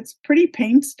 and it's pretty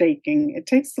painstaking. It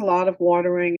takes a lot of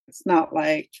watering. It's not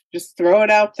like just throw it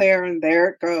out there and there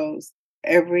it goes.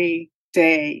 Every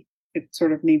day, it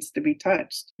sort of needs to be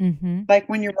touched. Like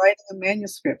when you're writing a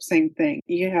manuscript, same thing.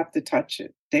 You have to touch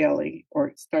it daily or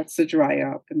it starts to dry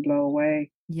up and blow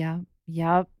away. Yep.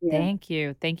 Yeah. Thank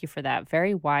you. Thank you for that.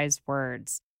 Very wise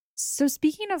words. So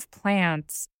speaking of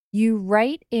plants, you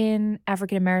write in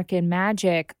African American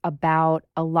Magick about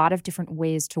a lot of different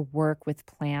ways to work with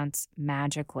plants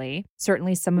magically.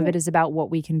 Certainly some of it is about what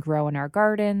we can grow in our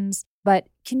gardens, but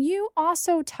can you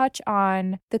also touch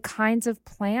on the kinds of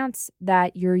plants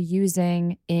that you're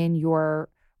using in your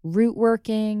root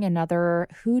working and other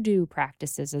hoodoo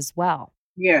practices as well?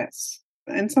 Yes.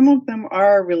 And some of them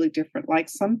are really different. Like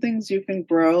some things you can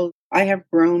grow. I have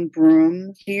grown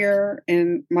broom here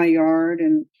in my yard,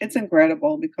 and it's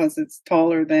incredible because it's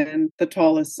taller than the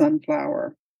tallest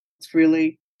sunflower. It's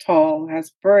really tall,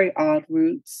 has very odd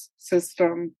roots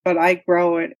system, but I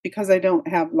grow it because I don't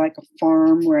have like a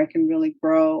farm where I can really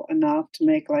grow enough to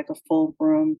make like a full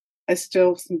broom. I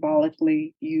still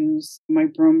symbolically use my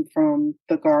broom from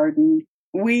the garden.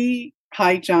 We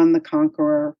hide John the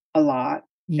Conqueror a lot.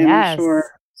 And I'm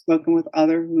sure spoken with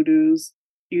other hoodoos,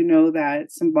 you know that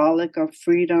it's symbolic of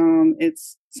freedom.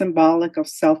 It's symbolic of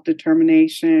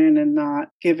self-determination and not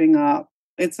giving up.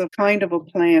 It's a kind of a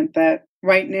plant that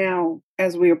right now,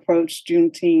 as we approach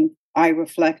Juneteenth, I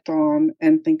reflect on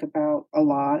and think about a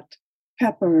lot.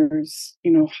 Peppers,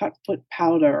 hot foot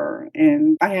powder.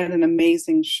 And I had an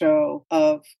amazing show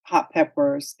of hot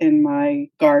peppers in my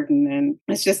garden. And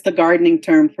it's just the gardening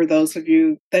term for those of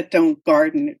you that don't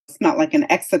garden. It's not like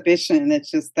an exhibition.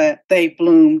 It's just that they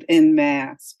bloomed en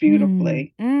masse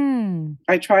beautifully.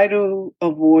 I try to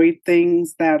avoid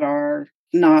things that are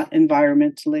not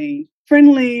environmentally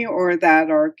friendly or that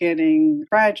are getting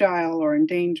fragile or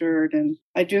endangered. And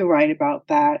I do write about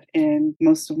that in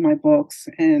most of my books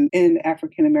and in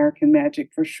African American Magick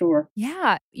for sure.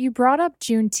 Yeah, you brought up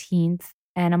Juneteenth,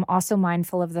 and I'm also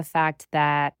mindful of the fact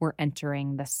that we're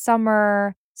entering the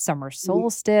summer. Summer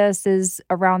solstice is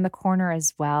around the corner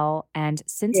as well. And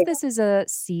since this is a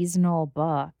seasonal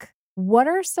book, what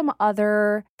are some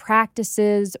other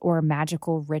practices or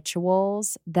magical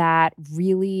rituals that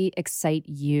really excite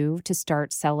you to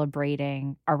start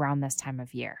celebrating around this time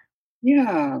of year?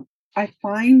 Yeah, I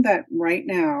find that right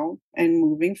now and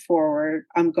moving forward,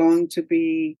 I'm going to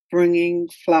be bringing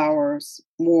flowers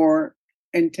more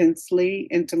intensely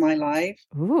into my life.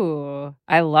 Ooh,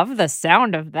 I love the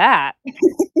sound of that.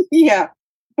 Yeah.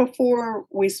 Before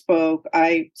we spoke,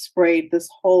 I sprayed this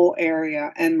whole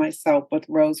area and myself with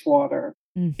rose water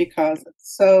because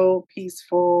it's so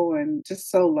peaceful and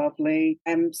just so lovely.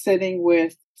 I'm sitting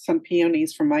with some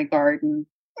peonies from my garden.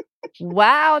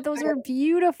 Wow, those are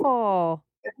beautiful.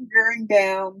 Wearing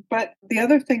down. But the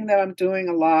other thing that I'm doing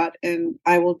a lot, and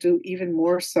I will do even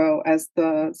more so as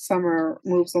the summer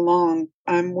moves along,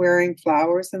 I'm wearing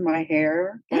flowers in my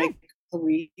hair, like a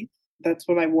wreath. That's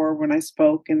what I wore when I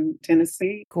spoke in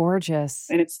Tennessee. Gorgeous.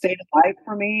 And it stayed alive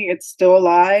for me. It's still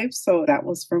alive. So that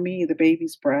was for me, the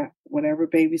baby's breath. Whatever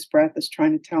baby's breath is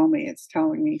trying to tell me, it's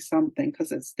telling me something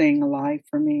because it's staying alive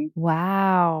for me.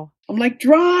 Wow. I'm like,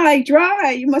 dry,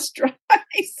 you must dry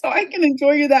so I can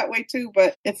enjoy you that way too.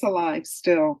 But it's alive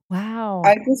still. Wow.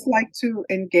 I just like to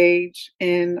engage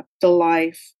in the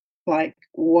life, like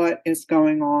what is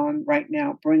going on right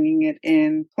now, bringing it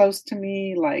in close to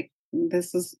me. Like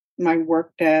this is my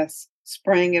work desk,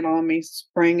 spraying it on me,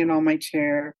 spraying it on my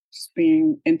chair, just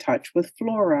being in touch with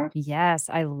flora. Yes,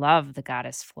 I love the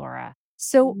goddess Flora.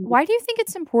 So, why do you think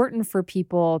it's important for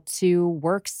people to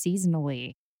work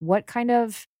seasonally? What kind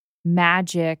of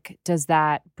magic does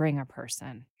that bring a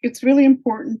person? It's really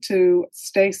important to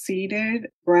stay seated,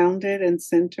 grounded, and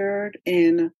centered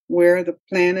in where the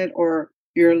planet or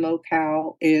your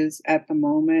locale is at the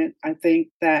moment. I think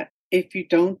that if you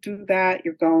don't do that,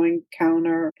 you're going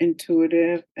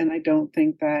counterintuitive. And I don't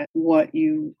think that what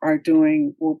you are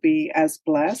doing will be as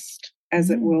blessed as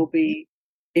it will be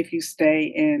if you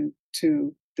stay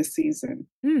into the season.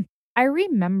 I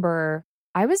remember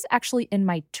I was actually in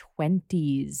my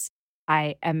 20s.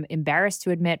 I am embarrassed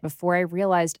to admit before I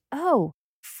realized, oh,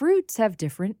 fruits have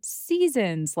different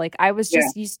seasons. Like I was Yeah.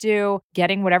 just used to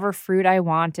getting whatever fruit I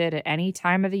wanted at any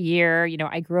time of the year. You know,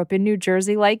 I grew up in New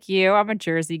Jersey like you. I'm a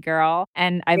Jersey girl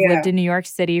and I've lived Yeah. in New York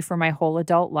City for my whole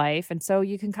adult life. And so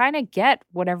you can kind of get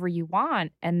whatever you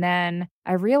want. And then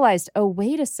I realized, oh,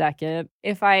 wait a second.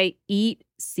 If I eat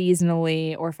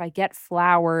seasonally or if I get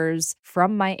flowers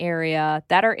from my area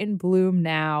that are in bloom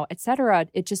now, etc.,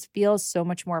 it just feels so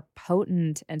much more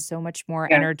potent and so much more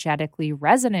Yeah. energetically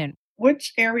resonant.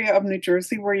 Which area of New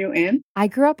Jersey were you in? I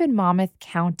grew up in Monmouth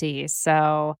County,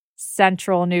 so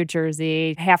central New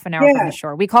Jersey, half an hour from the Yeah.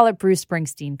 shore. We call it Bruce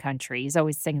Springsteen country. He's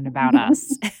always singing about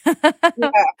us. Yeah.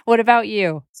 What about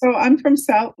you? So I'm from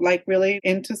South, like really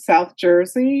into South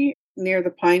Jersey near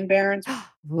the Pine Barrens.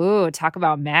 Ooh, talk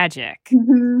about magic.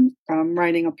 I'm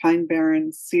writing a Pine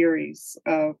Barrens series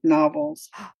of novels.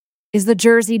 Is the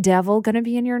Jersey Devil going to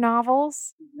be in your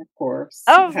novels? Of course,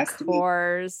 it Of has to be.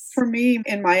 course. For me,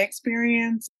 in my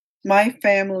experience, my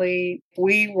family,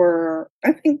 we were,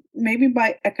 I think maybe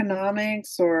by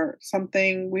economics or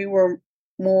something, we were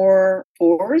more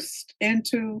forced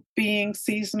into being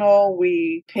seasonal.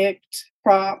 We picked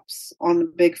crops on the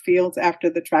big fields after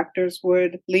the tractors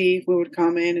would leave. We would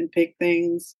come in and pick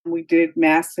things. We did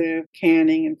massive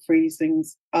canning and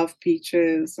freezings of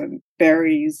peaches and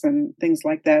berries and things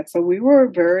like that. So we were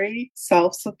very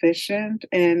self-sufficient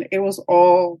and it was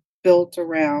all built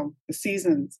around the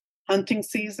seasons. Hunting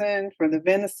season for the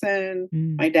venison.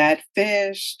 My dad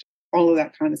fished, all of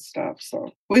that kind of stuff.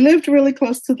 So we lived really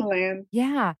close to the land.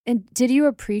 Yeah. And did you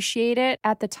appreciate it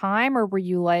at the time or were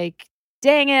you like,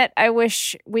 dang it, I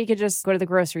wish we could just go to the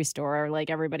grocery store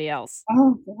like everybody else?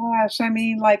 Oh gosh, I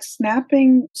mean, like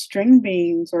snapping string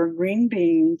beans or green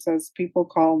beans, as people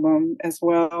call them as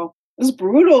well. It was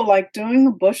brutal, like doing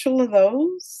a bushel of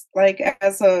those. Like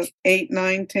as a 8,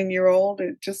 9, 10-year-old,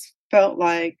 it just felt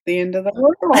like the end of the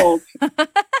world.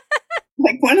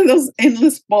 Like one of those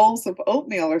endless bowls of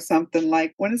oatmeal or something.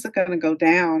 Like, when is it going to go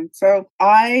down? So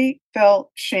I felt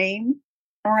shame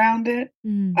around it.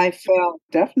 I felt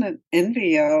definite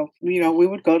envy of, we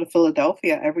would go to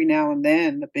Philadelphia every now and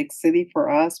then, the big city for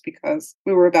us, because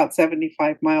we were about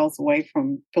 75 miles away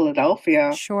from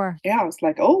Philadelphia. Sure. Yeah, I was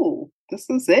like, oh, this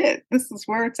is it. This is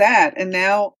where it's at. And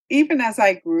now, even as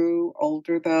I grew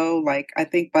older, though, like I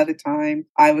think by the time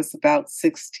I was about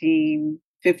 16,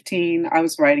 15, I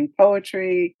was writing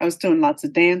poetry. I was doing lots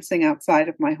of dancing outside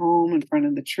of my home in front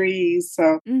of the trees.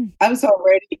 So I was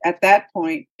already at that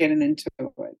point getting into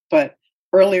it. But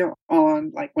earlier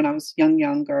on, like when I was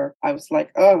younger, I was like,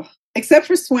 oh, except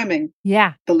for swimming.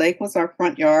 Yeah. The lake was our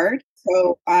front yard.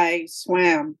 So I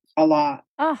swam a lot.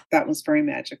 Oh. That was very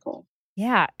magical.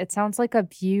 Yeah, it sounds like a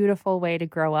beautiful way to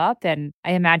grow up. And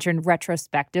I imagine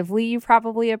retrospectively, you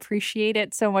probably appreciate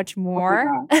it so much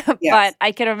more. Yes. But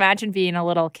I can imagine being a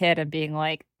little kid and being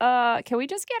like, can we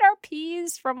just get our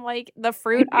peas from like the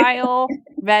fruit aisle,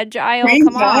 veg aisle? Green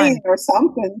Come Giant on. or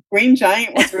something. Green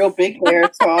Giant was real big there.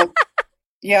 So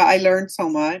yeah, I learned so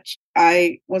much.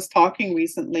 I was talking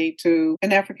recently to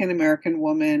an African American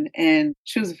woman, and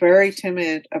she was very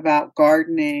timid about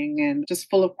gardening and just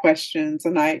full of questions.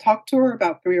 And I talked to her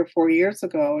about 3 or 4 years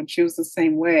ago, and she was the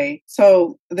same way.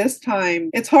 So this time,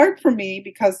 it's hard for me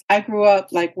because I grew up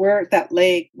like we're at that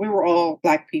lake. We were all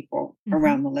Black people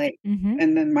around the lake.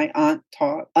 And then my aunt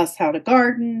taught us how to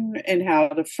garden and how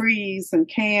to freeze and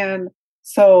can.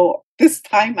 So this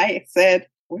time I said,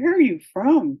 "Where are you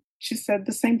from?" She said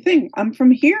the same thing. "I'm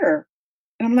from here."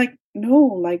 And I'm like, no,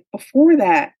 like before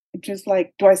that, just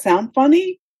like, do I sound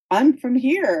funny? I'm from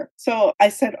here. So I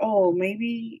said, oh,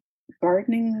 maybe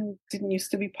gardening didn't used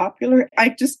to be popular. I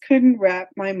just couldn't wrap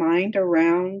my mind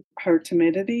around her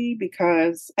timidity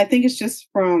because I think it's just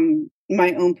from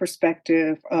my own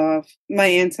perspective of my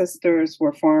ancestors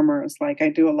were farmers. Like I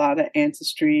do a lot of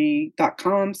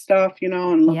ancestry.com stuff,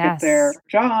 and look at their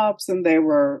jobs, and they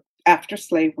were after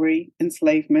slavery,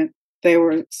 enslavement, they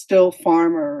were still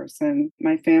farmers, and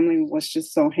my family was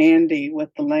just so handy with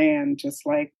the land, just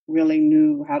like really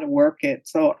knew how to work it.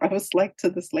 So I was like to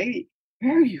this lady,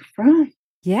 "Where are you from?"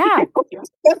 Yeah.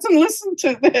 Doesn't listen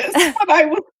to this. But I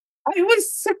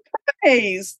was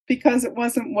surprised because it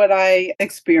wasn't what I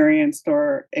experienced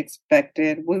or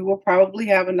expected. We will probably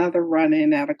have another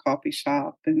run-in at a coffee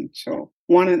shop and she'll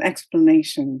want an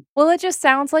explanation. Well, it just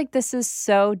sounds like this is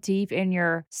so deep in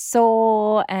your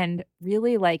soul and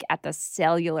really like at the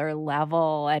cellular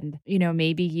level. And,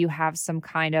 maybe you have some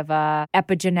kind of a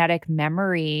epigenetic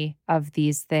memory of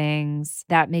these things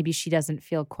that maybe she doesn't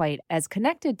feel quite as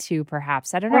connected to,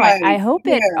 perhaps. I don't know. Right. I hope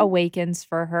it Yeah. awakens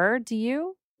for her. Do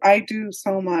you? I do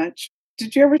so much.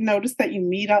 Did you ever notice that you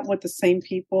meet up with the same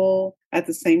people at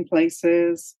the same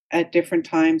places at different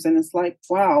times? And it's like,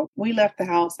 wow, we left the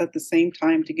house at the same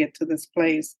time to get to this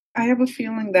place. I have a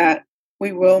feeling that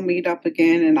we will meet up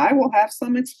again and I will have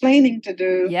some explaining to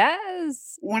do.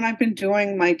 Yes. When I've been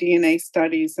doing my DNA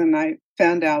studies and I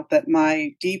found out that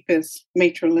my deepest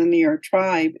matrilineal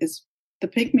tribe is the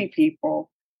Pygmy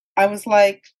people, I was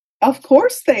like, of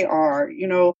course they are,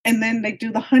 and then they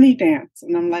do the honey dance.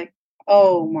 And I'm like,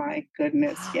 oh my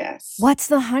goodness, yes. What's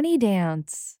the honey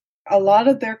dance? A lot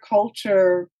of their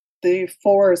culture, the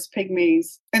forest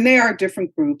pygmies, and they are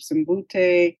different groups, and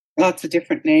Butte, lots of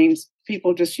different names.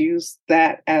 People just use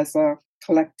that as a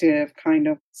collective kind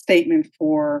of statement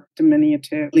for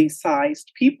diminutively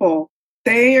sized people.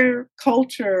 Their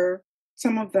culture,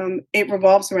 some of them, it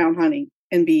revolves around honey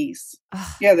and bees.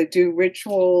 Ugh. Yeah, they do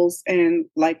rituals and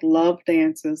like love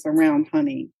dances around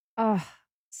honey. Oh,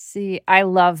 see, I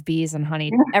love bees and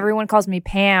honey. Yeah. Everyone calls me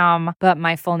Pam, but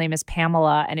my full name is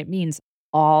Pamela, and it means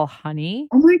all honey.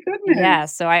 Oh my goodness. Yeah,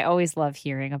 so I always love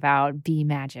hearing about bee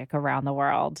magic around the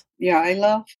world. Yeah, I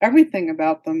love everything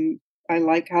about them. I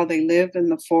like how they live in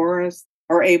the forest,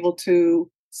 are able to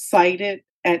sight it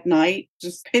at night,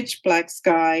 just pitch black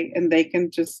sky, and they can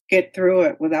just get through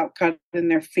it without cutting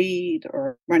their feet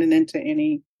or running into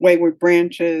any wayward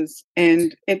branches.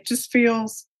 And it just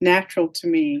feels natural to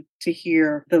me to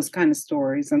hear those kind of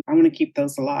stories. And I want to keep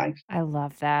those alive. I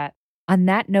love that. On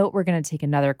that note, we're going to take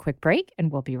another quick break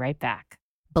and we'll be right back.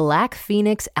 Black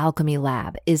Phoenix Alchemy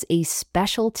Lab is a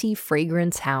specialty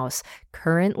fragrance house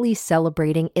currently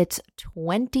celebrating its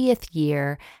 20th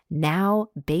year, now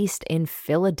based in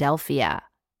Philadelphia.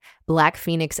 Black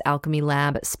Phoenix Alchemy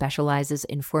Lab specializes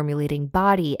in formulating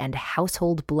body and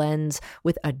household blends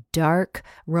with a dark,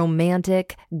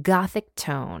 romantic, gothic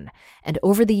tone. And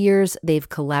over the years, they've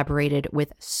collaborated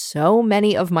with so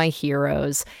many of my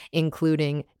heroes,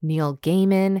 including Neil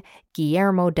Gaiman,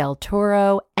 Guillermo del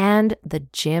Toro, and the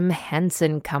Jim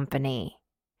Henson Company.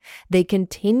 They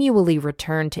continually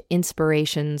return to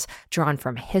inspirations drawn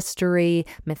from history,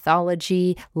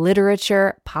 mythology,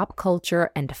 literature, pop culture,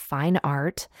 and fine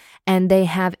art. And they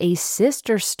have a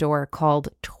sister store called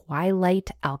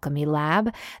Twilight Alchemy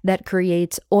Lab that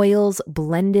creates oils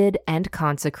blended and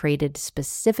consecrated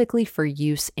specifically for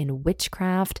use in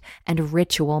witchcraft and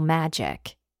ritual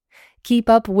magic. Keep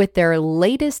up with their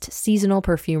latest seasonal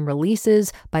perfume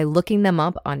releases by looking them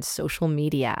up on social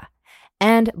media.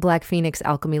 And Black Phoenix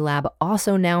Alchemy Lab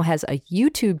also now has a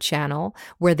YouTube channel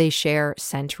where they share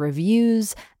scent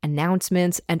reviews,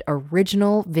 announcements, and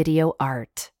original video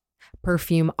art.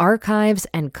 Perfume archives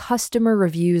and customer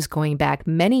reviews going back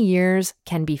many years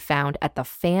can be found at the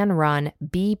fan-run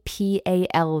bpal.org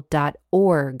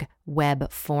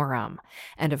web forum.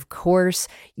 And of course,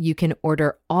 you can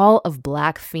order all of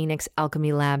Black Phoenix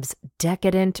Alchemy Lab's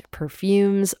decadent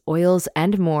perfumes, oils,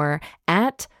 and more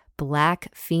at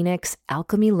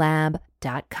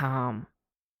blackphoenixalchemylab.com.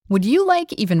 Would you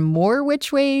like even more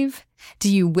Witch Wave?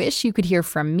 Do you wish you could hear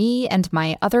from me and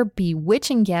my other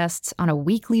bewitching guests on a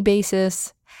weekly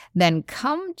basis? Then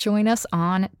come join us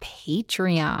on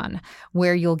Patreon,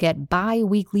 where you'll get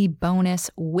bi-weekly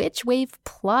bonus Witch Wave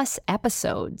Plus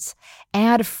episodes,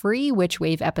 ad-free Witch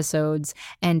Wave episodes,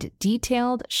 and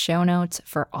detailed show notes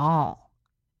for all.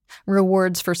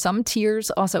 Rewards for some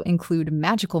tiers also include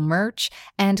magical merch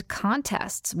and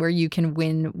contests where you can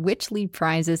win Witchly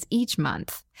prizes each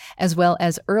month, as well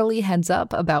as early heads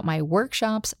up about my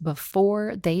workshops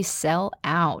before they sell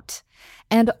out.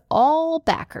 And all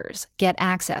backers get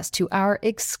access to our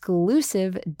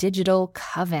exclusive digital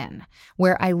coven,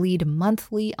 where I lead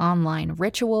monthly online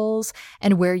rituals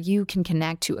and where you can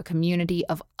connect to a community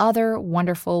of other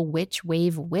wonderful Witch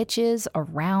Wave witches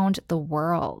around the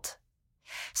world.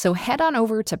 So head on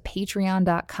over to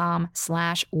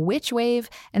patreon.com/witchwave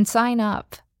and sign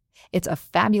up. It's a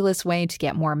fabulous way to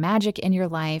get more magic in your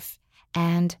life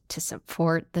and to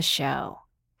support the show.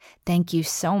 Thank you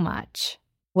so much.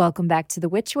 Welcome back to the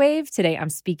Witch Wave. Today I'm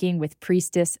speaking with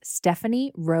Priestess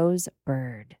Stephanie Rose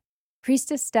Bird.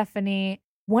 Priestess Stephanie,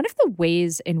 one of the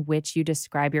ways in which you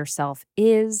describe yourself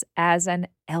is as an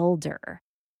elder,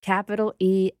 capital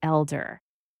E, elder.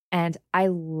 And I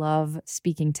love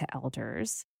speaking to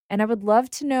elders. And I would love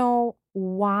to know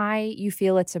why you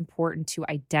feel it's important to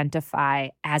identify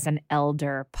as an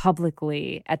elder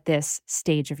publicly at this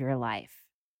stage of your life.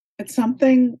 It's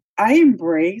something I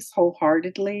embrace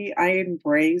wholeheartedly. I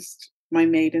embraced my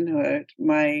maidenhood,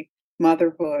 my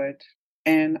motherhood,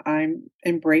 and I'm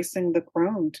embracing the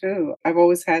crone too. I've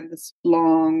always had this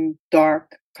long,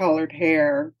 dark colored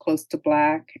hair, close to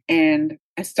black, and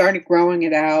I started growing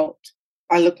it out.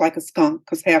 I looked like a skunk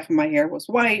because half of my hair was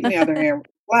white and the other hair was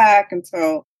black. And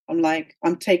so I'm like,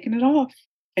 I'm taking it off.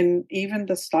 And even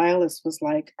the stylist was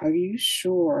like, "Are you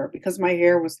sure?" Because my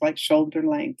hair was like shoulder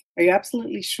length. "Are you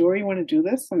absolutely sure you want to do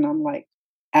this?" And I'm like,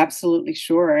 "Absolutely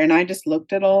sure." And I just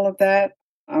looked at all of that.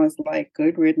 I was like,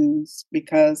 good riddance,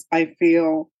 because I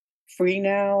feel free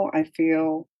now. I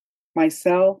feel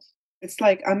myself. It's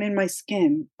like I'm in my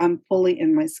skin. I'm fully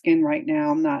in my skin right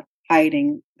now. I'm not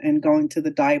hiding and going to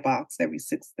the dye box every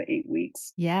 6 to 8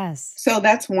 weeks. Yes. So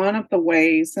that's one of the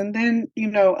ways. And then,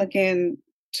 again,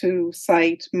 to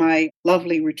cite my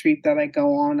lovely retreat that I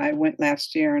go on. I went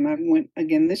last year and I went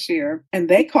again this year, and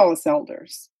they call us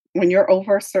elders when you're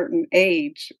over a certain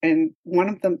age. And one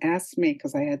of them asked me,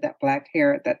 because I had that black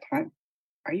hair at that time,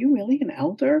 "Are you really an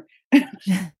elder?"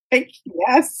 Like,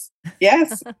 yes,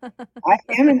 yes, I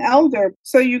am an elder.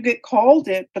 So you get called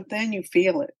it, but then you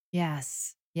feel it.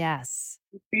 Yes. Yes.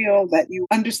 You feel that you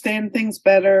understand things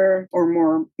better or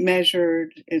more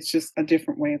measured. It's just a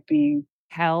different way of being.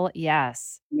 Hell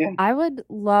yes. Yeah. I would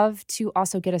love to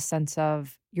also get a sense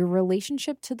of your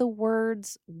relationship to the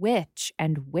words witch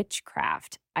and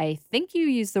witchcraft. I think you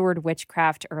used the word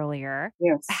witchcraft earlier.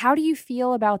 Yes. How do you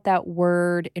feel about that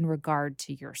word in regard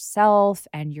to yourself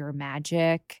and your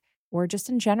magic, or just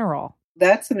in general?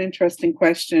 That's an interesting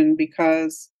question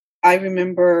because I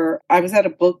remember I was at a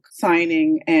book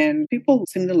signing and people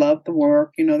seemed to love the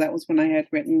work. That was when I had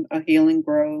written A Healing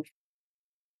Grove.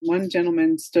 One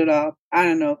gentleman stood up. I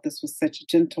don't know if this was such a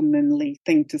gentlemanly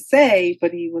thing to say,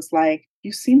 but he was like,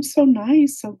 "You seem so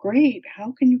nice, so great.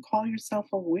 How can you call yourself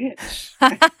a witch?"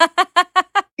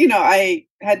 I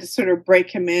had to sort of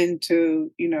break him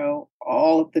into,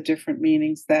 all of the different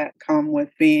meanings that come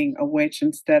with being a witch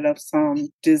instead of some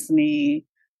Disney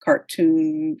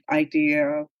cartoon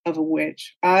idea of a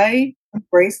witch. I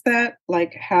embrace that.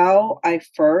 Like how I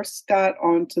first got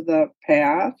onto the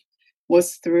path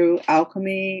was through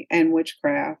alchemy and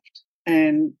witchcraft.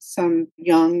 And some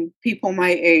young people my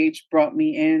age brought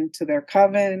me into their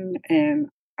coven, and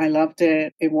I loved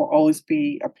it. It will always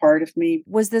be a part of me.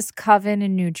 Was this coven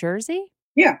in New Jersey?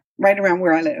 Yeah, right around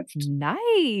where I lived.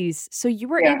 Nice. So you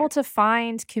were Yeah. able to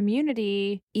find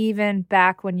community even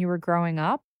back when you were growing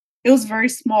up? It was very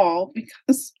small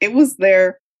because it was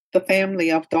the family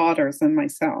of daughters and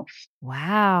myself.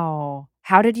 Wow.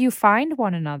 How did you find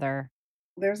one another?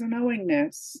 There's a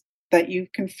knowingness that you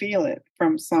can feel it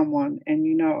from someone, and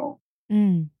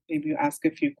Mm. maybe you ask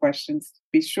a few questions,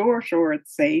 be sure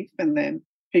it's safe, and then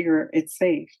figure it's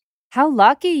safe. How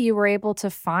lucky you were able to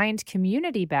find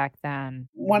community back then.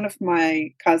 One of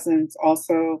my cousins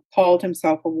also called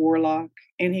himself a warlock,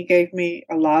 and he gave me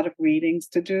a lot of readings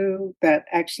to do that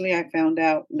actually I found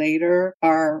out later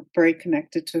are very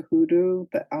connected to hoodoo,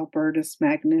 the Albertus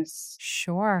Magnus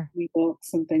Sure.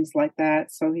 books and things like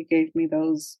that. So he gave me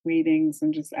those readings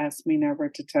and just asked me never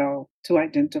to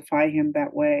identify him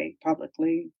that way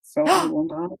publicly. So I will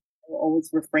not. I will always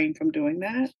refrain from doing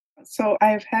that. So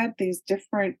I've had these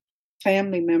different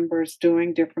family members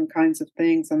doing different kinds of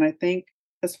things. And I think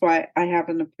that's why I have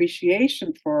an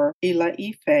appreciation for Ila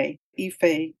Ifa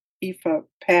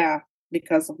path,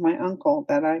 because of my uncle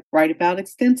that I write about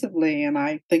extensively. And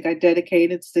I think I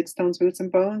dedicated Six Stones, Roots,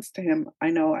 and Bones to him. I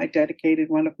know I dedicated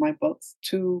one of my books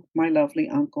to my lovely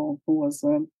uncle, who was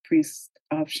a priest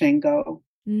of Shango.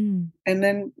 Mm. And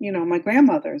then, my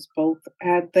grandmothers both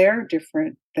had their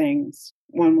different things.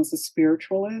 One was a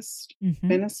spiritualist Mhm.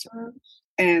 minister,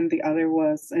 and the other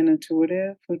was an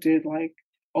intuitive who did like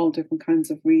all different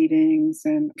kinds of readings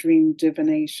and dream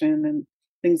divination and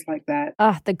things like that.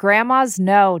 The grandmas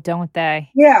know, don't they?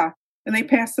 Yeah, and they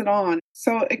pass it on.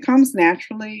 So it comes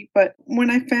naturally. But when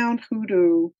I found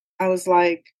hoodoo, I was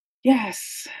like,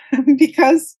 yes,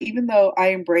 because even though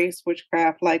I embraced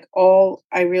witchcraft, like all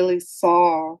I really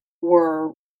saw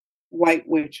were white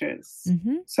witches.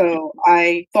 Mhm. So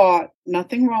I thought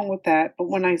nothing wrong with that. But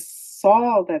when I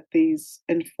saw that these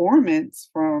informants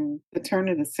from the turn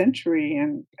of the century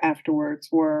and afterwards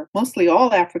were mostly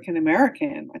all African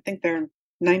American, I think they're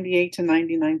 98 to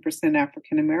 99%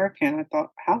 African American, I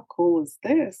thought, how cool is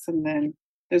this? And then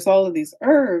there's all of these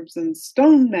herbs and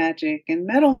stone magic and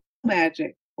metal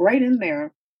magic right in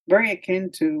there, very akin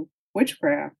to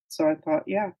witchcraft. So I thought,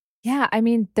 yeah. Yeah, I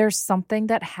mean, there's something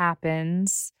that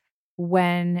happens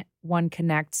when one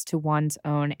connects to one's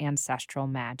own ancestral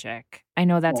magic. I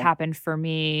know that's happened for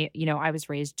me. You know, I was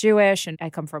raised Jewish and I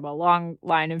come from a long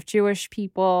line of Jewish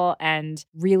people, and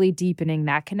really deepening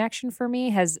that connection for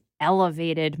me has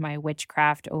elevated my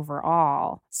witchcraft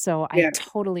overall. So I Yes.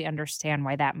 totally understand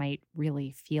why that might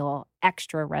really feel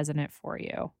extra resonant for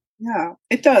you. Yeah,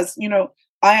 it does.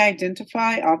 I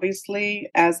identify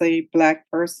obviously as a Black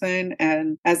person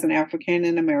and as an African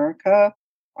in America.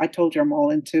 I told you I'm all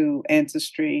into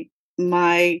ancestry.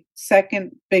 My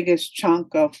second biggest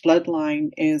chunk of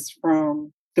bloodline is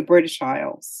from the British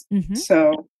Isles. Mhm.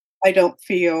 So I don't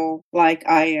feel like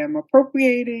I am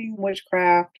appropriating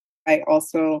witchcraft. I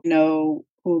also know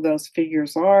who those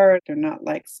figures are. They're not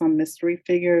like some mystery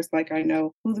figures. Like I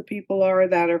know who the people are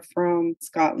that are from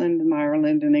Scotland and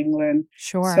Ireland and England.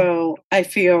 Sure. So I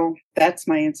feel that's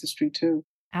my ancestry too.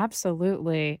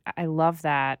 Absolutely. I love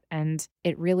that. And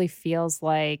it really feels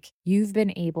like you've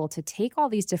been able to take all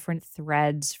these different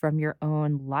threads from your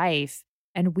own life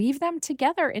and weave them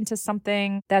together into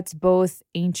something that's both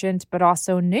ancient but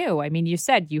also new. I mean, you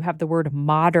said you have the word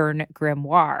modern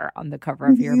grimoire on the cover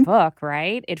of your Mhm. book,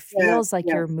 right? It Yeah, feels like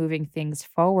yeah. you're moving things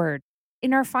forward.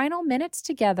 In our final minutes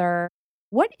together,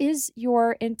 what is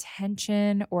your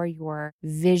intention or your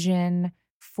vision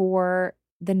for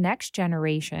the next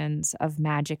generations of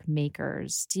magic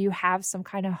makers? Do you have some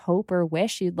kind of hope or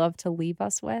wish you'd love to leave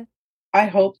us with? I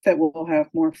hope that we'll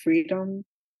have more freedom.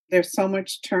 There's so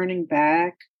much turning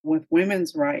back with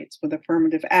women's rights, with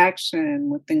affirmative action,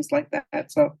 with things like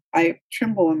that. So I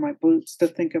tremble in my boots to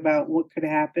think about what could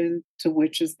happen to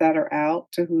witches that are out,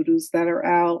 to hoodoos that are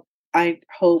out. I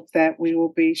hope that we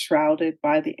will be shrouded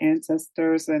by the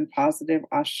ancestors and positive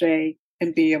ashe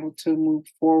and be able to move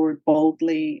forward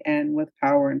boldly and with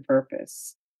power and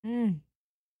purpose. Mm.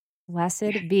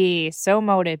 Blessed be. So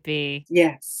mote it be.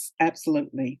 Yes,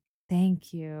 absolutely.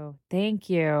 Thank you. Thank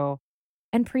you.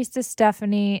 And Priestess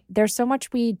Stephanie, there's so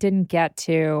much we didn't get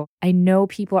to. I know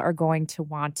people are going to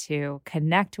want to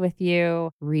connect with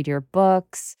you, read your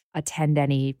books, attend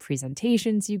any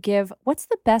presentations you give. What's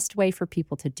the best way for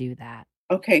people to do that?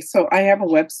 Okay, so I have a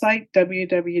website,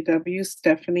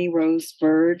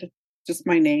 www.stephanierosebird, just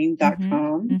my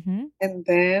name.com. Mm-hmm. And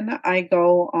then I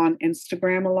go on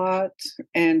Instagram a lot.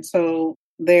 And so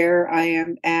there I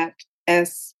am at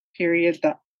S.R.bird,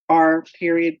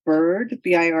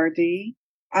 BIRD.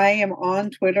 I am on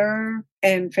Twitter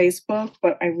and Facebook,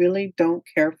 but I really don't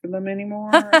care for them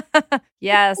anymore.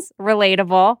 Yes,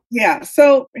 relatable. Yeah,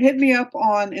 so hit me up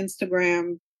on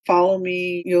Instagram. Follow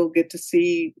me. You'll get to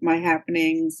see my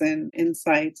happenings and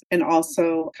insights, and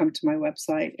also come to my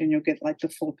website and you'll get like the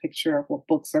full picture of what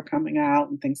books are coming out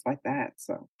and things like that.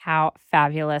 So How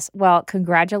fabulous. Well,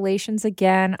 congratulations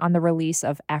again on the release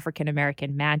of African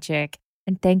American Magick.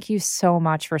 And thank you so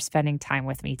much for spending time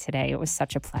with me today. It was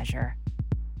such a pleasure.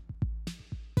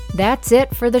 That's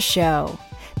it for the show.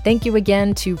 Thank you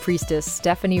again to Priestess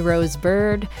Stephanie Rose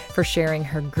Bird for sharing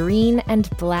her green and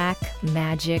black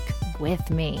magic with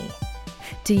me.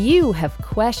 Do you have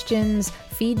questions,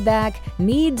 feedback,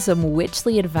 need some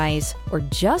witchly advice, or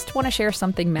just want to share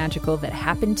something magical that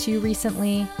happened to you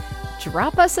recently?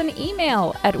 Drop us an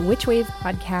email at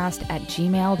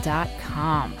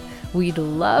witchwavepodcast@gmail.com. We'd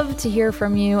love to hear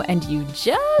from you, and you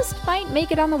just might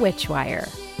make it on the Witchwire.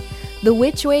 The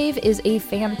Witch Wave is a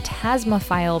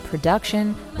Phantasmophile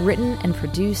production written and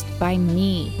produced by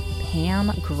me,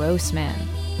 Pam Grossman.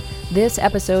 This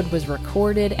episode was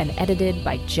recorded and edited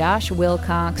by Josh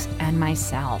Wilcox and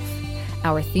myself.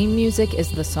 Our theme music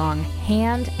is the song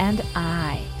Hand and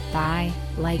I by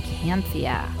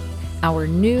Lycanthia. Our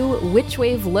new Witch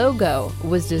Wave logo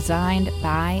was designed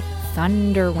by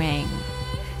Thunderwing.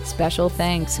 Special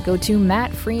thanks go to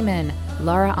Matt Freeman,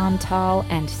 Laura Antal,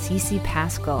 and Cece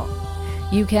Pascal.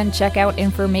 You can check out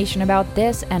information about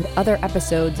this and other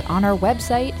episodes on our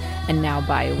website and now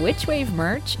buy Witchwave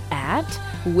merch at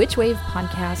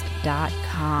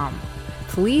witchwavepodcast.com.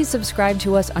 Please subscribe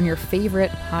to us on your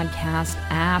favorite podcast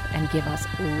app and give us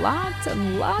lots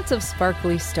and lots of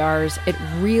sparkly stars. It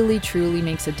really, truly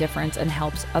makes a difference and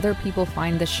helps other people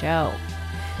find the show.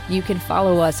 You can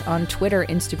follow us on Twitter,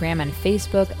 Instagram, and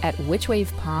Facebook at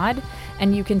WitchWavePod,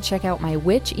 and you can check out my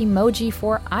witch emoji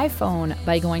for iPhone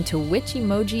by going to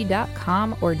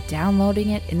witchemoji.com or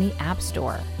downloading it in the App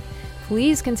Store.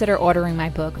 Please consider ordering my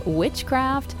book,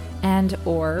 Witchcraft, and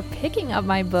or picking up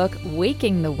my book,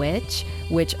 Waking the Witch,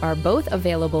 which are both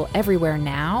available everywhere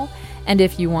now. And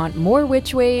if you want more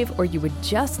Witch Wave or you would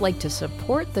just like to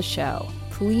support the show,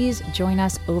 please join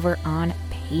us over on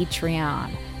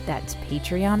Patreon. That's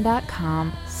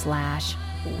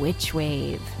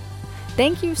patreon.com/witchwave.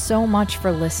 Thank you so much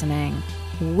for listening.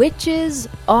 Witches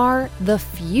are the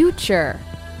future.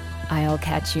 I'll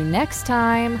catch you next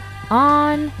time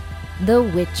on The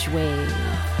Witch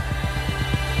Wave.